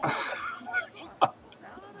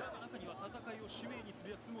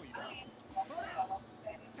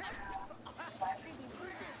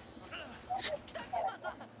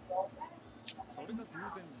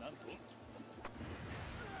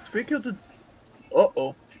 Speaking of the...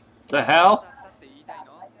 Uh-oh. The hell?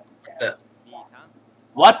 The-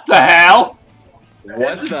 What the hell?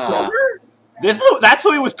 What the? That's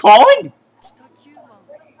who he was calling?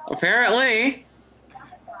 Apparently.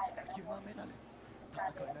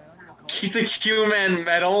 He's a human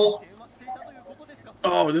metal.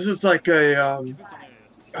 Oh, this is like a,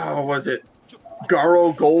 oh, was it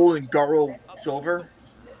Garo Gold and Garo Silver?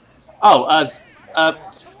 Oh,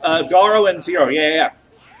 Garo and Zero, yeah.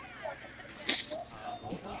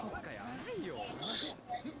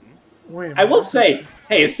 Wait a I will minute. say,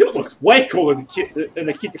 hey, his suit looks way cooler than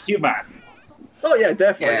the Kid the Q-Man. Oh yeah,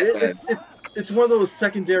 definitely. Yeah, It's one of those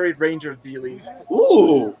secondary Ranger dealies.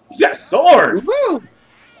 Ooh, he's got a sword! Woo!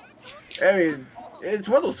 I mean, it's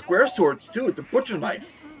one of those square swords too. It's a butcher knife.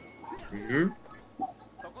 Mm-hmm.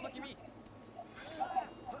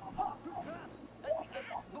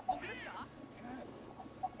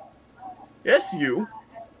 Yes, you.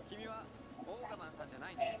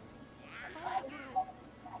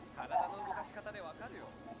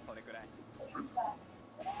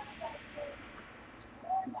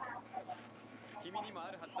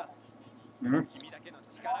 Mhm.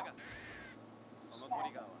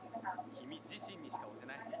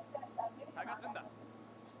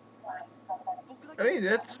 I mean,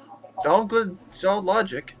 that's all good, solid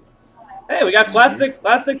logic. Hey, we got classic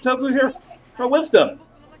Toku here for wisdom.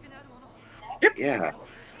 Yep. Yeah.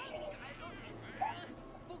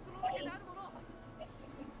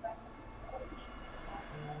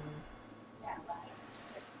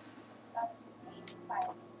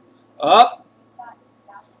 Up,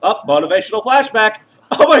 motivational flashback.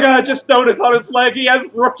 Oh my god! I just noticed on his leg he has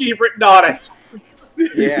rookie written on it.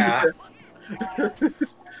 Yeah.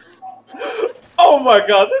 Oh my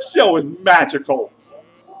god! This show is magical.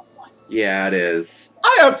 Yeah, it is.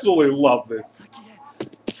 I absolutely love this.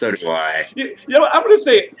 So do I. You know what? I'm gonna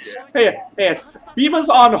say, hey, Bima's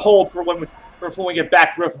on hold for when we get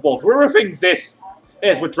back to Riffables. We're riffing this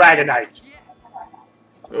with Dragonite.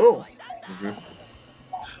 Oh.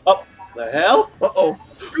 Oh, the hell? Uh-oh.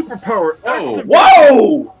 Superpower. Oh.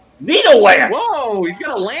 Whoa! Needle Lance! Whoa, he's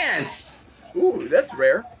got a lance. Ooh, that's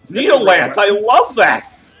rare. Needle Lance, I love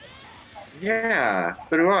that! Yeah,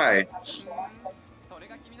 so do I.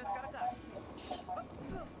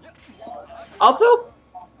 Also,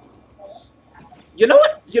 you know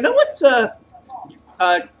what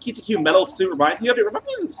Kitaku Metal suit reminds me of? You remember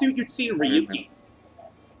the suit you'd see in Ryuki?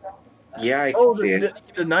 Yeah, I can see it.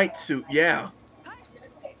 The night suit, yeah.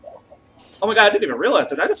 Oh my god, I didn't even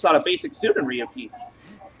realize it. I just saw a basic suit in Ryuki.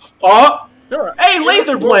 Oh! Sure. Hey,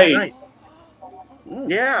 Laser Blade! Ooh,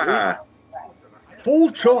 Yeah.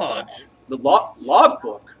 full charge. The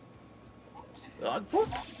logbook. Logbook?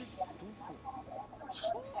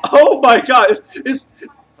 Oh my god! Is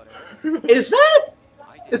that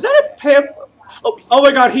a pamphlet? Oh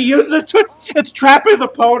my god! He used it to trap his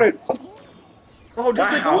opponent. Oh,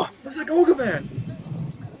 just like Ogre Man.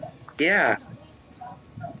 Yeah.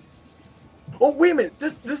 Oh, wait a minute.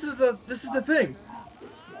 This is the thing.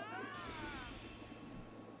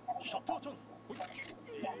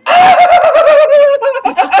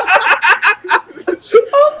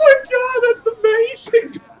 Oh my god, that's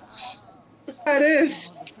amazing! That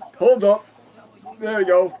is. Hold up. There we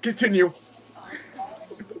go. Continue.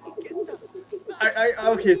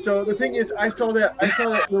 Okay. So the thing is, I saw that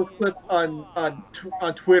little clip on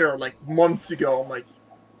Twitter like months ago. I'm like,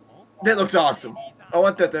 that looks awesome. I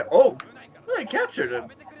want that. Oh, I captured him.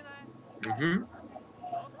 Mm-hmm.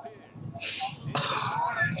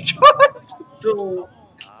 God. So.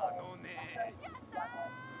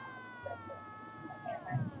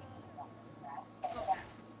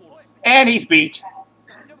 And he's beat.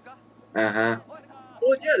 Uh-huh.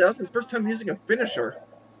 Well, yeah, that was his first time using a finisher.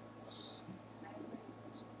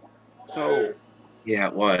 So. Yeah,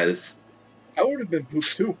 it was. I would have been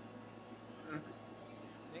pooped too.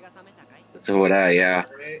 So would I, yeah.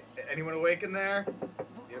 Anyone awake in there?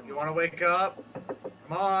 You want to wake up?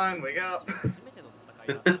 Come on, wake up.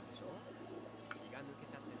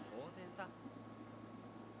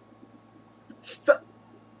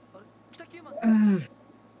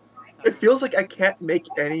 It feels like I can't make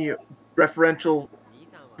any referential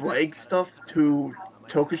brag stuff to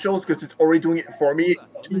Toku shows because it's already doing it for me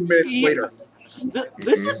 2 minutes later.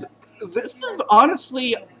 This is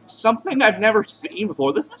honestly something I've never seen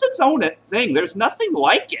before. This is its own thing. There's nothing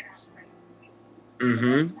like it.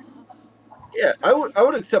 Mm-hmm. Yeah, I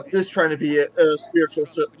would accept this trying to be a spiritual.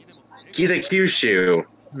 Kita Kyushu.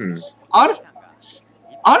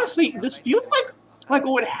 Honestly, this feels like what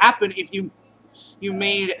would happen if you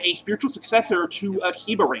made a spiritual successor to a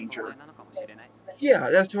Kiba Ranger. Yeah,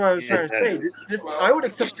 that's what I was trying to say. This, I would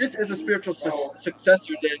accept this as a spiritual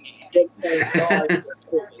successor than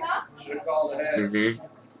Mm-hmm.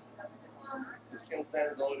 This can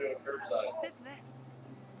standards only doing curbside.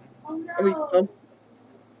 I mean,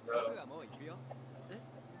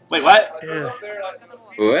 Wait, what? Yeah.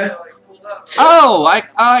 What? Oh,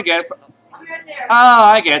 I get it. Oh,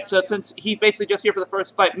 I get it. So since he's basically just here for the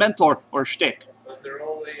first fight, mentor or shtick. But they're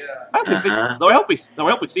only, Though I hope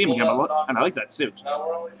we see him again. And I like that suit. now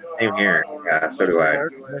we're only doing Same here. Yeah, so do I.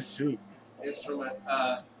 instrument,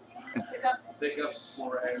 pickups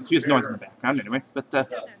for a Excuse noise in the background anyway. But so,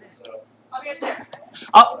 I'll get there.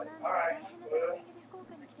 oh, alright.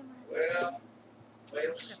 Well,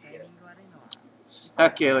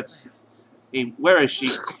 okay. Let's see. Where is she?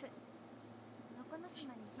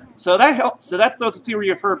 So that throws the theory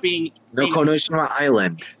of her being. No Konoshima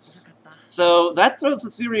Island. So that throws the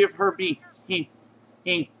theory of her being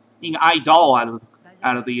idol out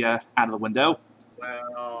of the window.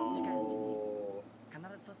 Well,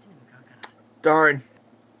 Darn.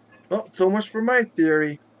 Well, so much for my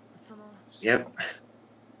theory. Yep.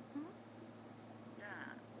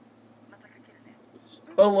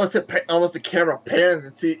 Unless the camera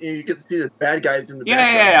pans and you get to see the bad guys in the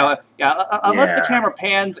background. Yeah. Unless the Yeah. camera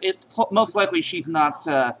pans, it's most likely she's not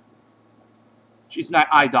She's not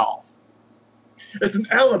idol. It's an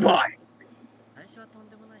alibi.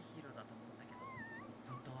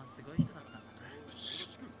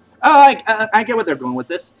 I get what they're going with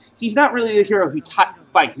this. He's not really a hero who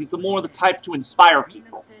fights. He's more the type to inspire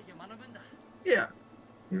people. Yeah.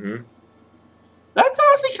 Mm-hmm. That's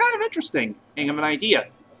honestly kind of interesting. Hang him an idea.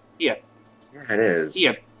 Here. Yeah, it is.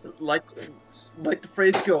 Here. Like the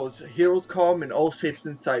phrase goes, heroes come in all shapes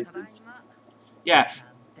and sizes. Yeah.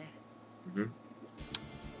 Mm-hmm.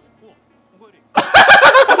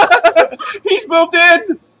 He's moved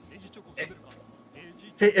in!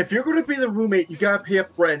 Hey, if you're going to be the roommate, you gotta pay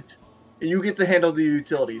up rent, and you get to handle the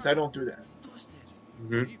utilities. I don't do that.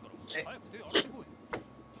 Mm-hmm.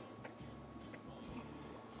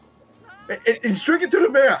 And string it to the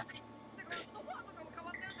mask.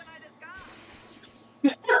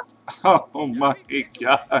 Oh my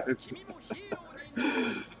god.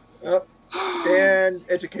 And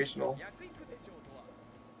educational.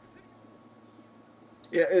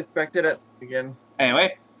 Yeah, it's back to that again.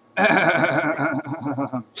 Anyway.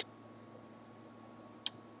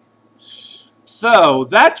 So,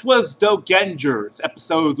 that was Dogengers,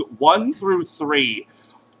 episodes 1 through 3.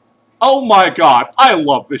 Oh my god, I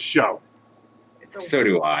love this show. So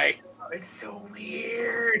do I. It's so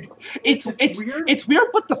weird. It's weird,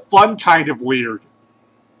 but the fun kind of weird.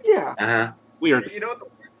 Yeah. Uh-huh. Weird. You know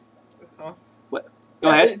what? What? Go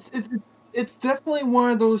ahead. It's definitely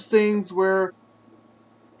one of those things where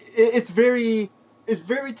it's very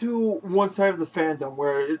to one side of the fandom,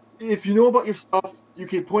 where if you know about your stuff, you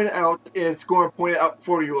can point it out, and it's going to point it out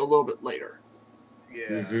for you a little bit later. Yeah.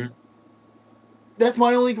 Mm-hmm. That's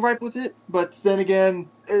my only gripe with it, but then again,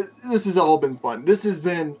 this has all been fun. This has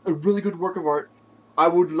been a really good work of art. I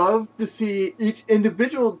would love to see each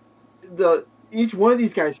one of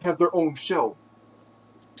these guys have their own show.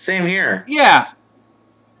 Same here. Yeah.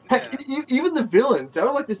 Heck, even the villains. I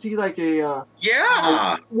would like to see like a.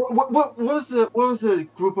 Yeah. What was the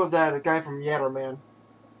group of that guy from Yatterman?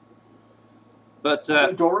 But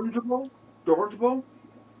Dogengers?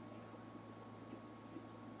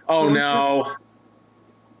 Oh no.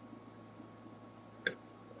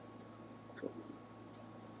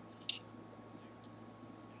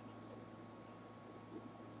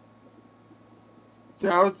 So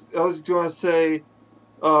I was gonna say,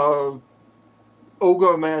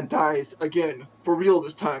 Oga Man dies again for real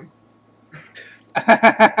this time.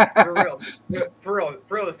 For real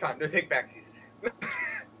this time. No take backsies.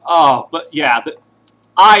 oh, but yeah,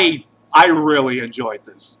 I really enjoyed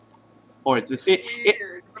this. Or this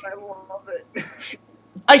Weird, but I love it.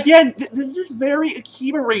 Again, this is very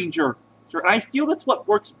Akiba Ranger, and I feel that's what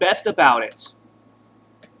works best about it.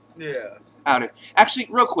 Yeah. Actually,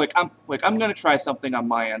 real quick, I'm gonna try something on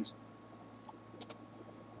my end.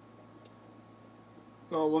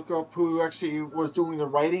 So look up who actually was doing the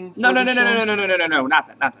writing. No, for not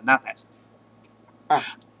that.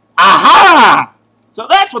 Ah. Aha! So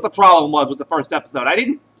that's what the problem was with the first episode. I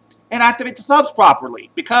didn't activate the subs properly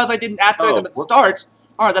because I didn't activate them at the start.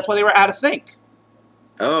 Alright, that's why they were out of sync.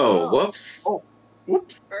 Oh, whoops. Oh,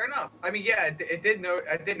 whoops. Fair enough. I mean, yeah, it did.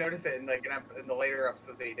 I did notice it in in the later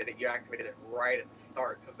episodes that you did it. You activated it right at the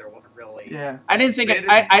start, so there wasn't really. Yeah. I didn't think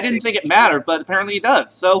it mattered, but apparently it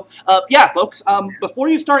does. So, yeah, folks. Before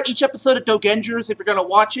you start each episode of Dogengers, if you're gonna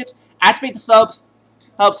watch it, activate the subs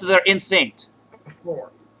so they're in sync.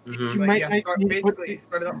 Before. Mm-hmm. Like, yeah, basically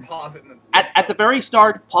start it up, pause it, and then At the very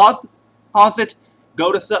start, pause it,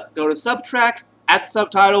 go to subtrack, add the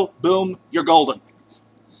subtitle, boom, you're golden.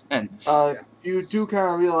 And you do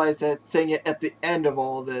kind of realize that saying it at the end of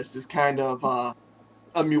all this is kind of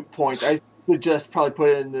a moot point. I suggest probably put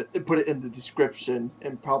it in the description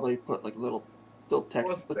and probably put like a little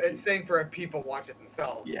text. Well, it's saying for people watch it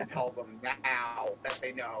themselves. Yeah. To tell them now that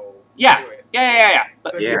they know. Yeah. To do it. Yeah.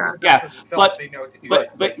 So Yeah. they know to do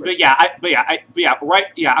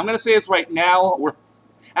I'm gonna say this right now.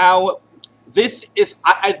 This is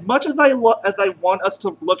as much as I want us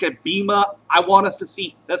to look at Bima. I want us to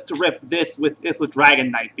riff this with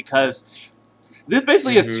Dragon Knight, because this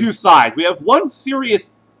basically has two sides. We have one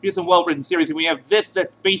serious and well-written series, and we have this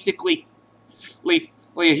that's basically like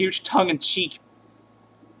a huge tongue-in-cheek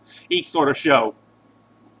sort of show.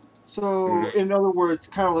 So, in other words,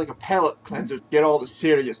 kind of like a palate cleanser, get all the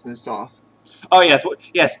seriousness off. Oh yes,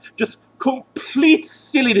 just complete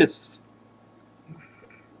silliness.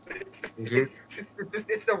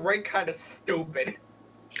 It's the right kind of stupid.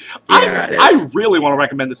 I really want to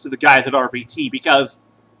recommend this to the guys at RVT because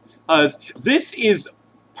this is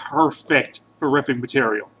perfect for riffing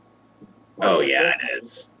material. Oh yeah, it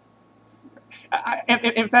is.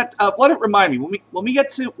 In fact, Flutter, remind me when we go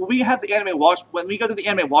to the anime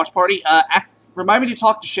watch party. remind me to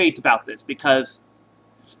talk to Shades about this because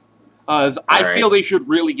I Alright. feel they should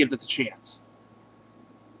really give this a chance.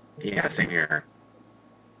 Yeah, same here.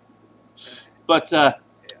 But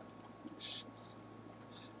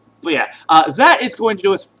yeah, that is going to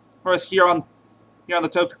do it for us here on the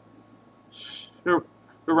Toku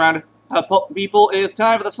Roundup. People, it is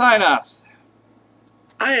time for the sign-offs.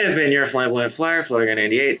 I have been your flamboyant flyer, Flutter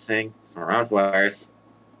 98, saying some around flyers.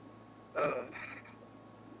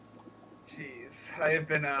 Jeez, I have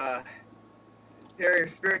been Harry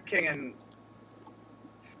Spirit King and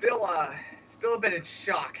still a bit in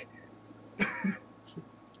shock.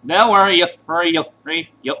 Don't worry, you'll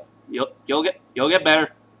get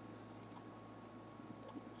better.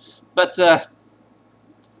 But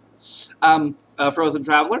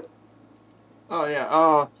FrozenTraveler. Oh yeah.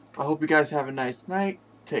 I hope you guys have a nice night.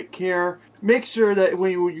 Take care. Make sure that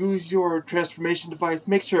when you use your transformation device,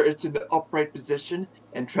 make sure it's in the upright position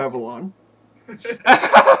and travel on.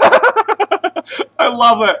 I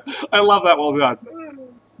love it. I love that. Well done.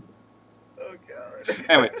 Oh god.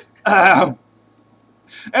 Anyway,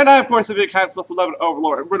 and I, of course, have been kind of beloved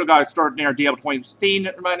Overlord and Brutal God Extraordinaire DLBot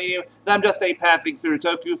 2016, reminding you that I'm just a passing through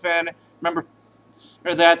Toku fan. Remember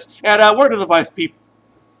that. And word to the vice people.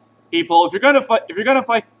 If you're gonna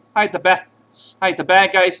fight the bad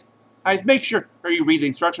guys, make sure you read the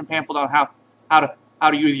instruction pamphlet on how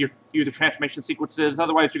to use the transformation sequences.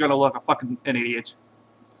 Otherwise, you're gonna look an idiot.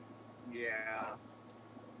 Yeah.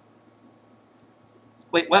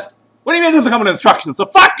 Wait, what? What do you mean there's becoming instructions? The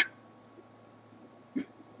fuck?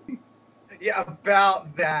 Yeah,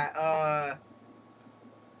 about that.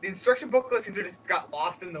 The instruction booklet seems to have just got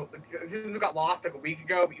lost like a week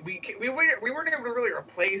ago. We weren't able to really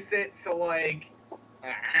replace it, so like.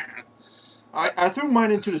 I threw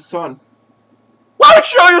mine into the sun. Why would you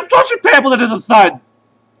show your instruction pamphlet into the sun?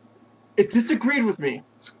 It disagreed with me.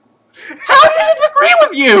 How did it disagree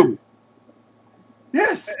with you?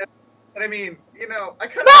 Yes. And I mean, you know, I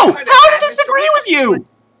kind of. No, how did it disagree with you?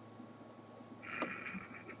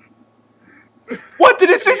 What, did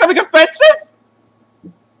it say something offensive?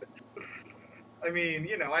 I mean,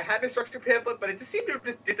 you know, I had an instruction pamphlet, but it just seemed to have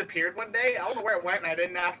just disappeared one day. I don't know where it went, and I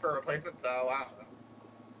didn't ask for a replacement, so I don't know.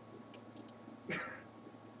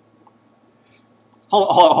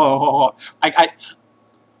 Hold on.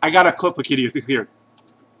 I got a clip of Kitty here.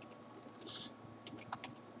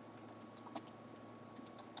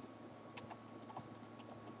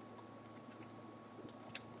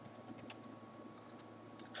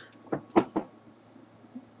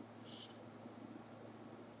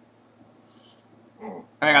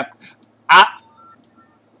 Hang on.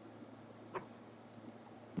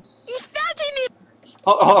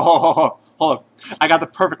 Hold on. I got the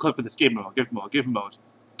perfect clip for this game mode. Give him a mode.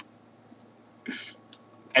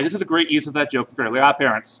 And this is a great use of that joke from Fairly Odd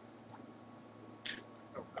Parents.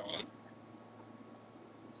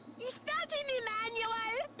 Is that in the manual?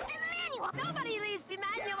 It's in the manual. Nobody reads the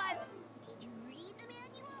manual. Did you read the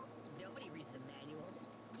manual? Nobody reads the manual.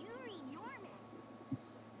 You read your manual.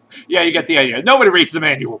 Yeah, you get the idea. Nobody reads the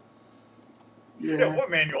manual. Yeah, what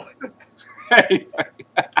manual? Hey.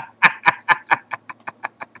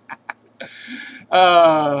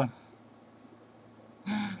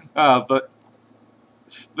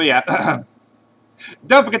 But yeah.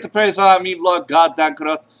 Don't forget to praise me, Lord God, that's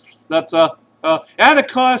and of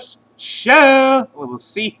course, we'll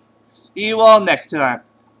see you all next time.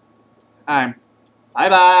 Bye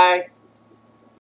bye.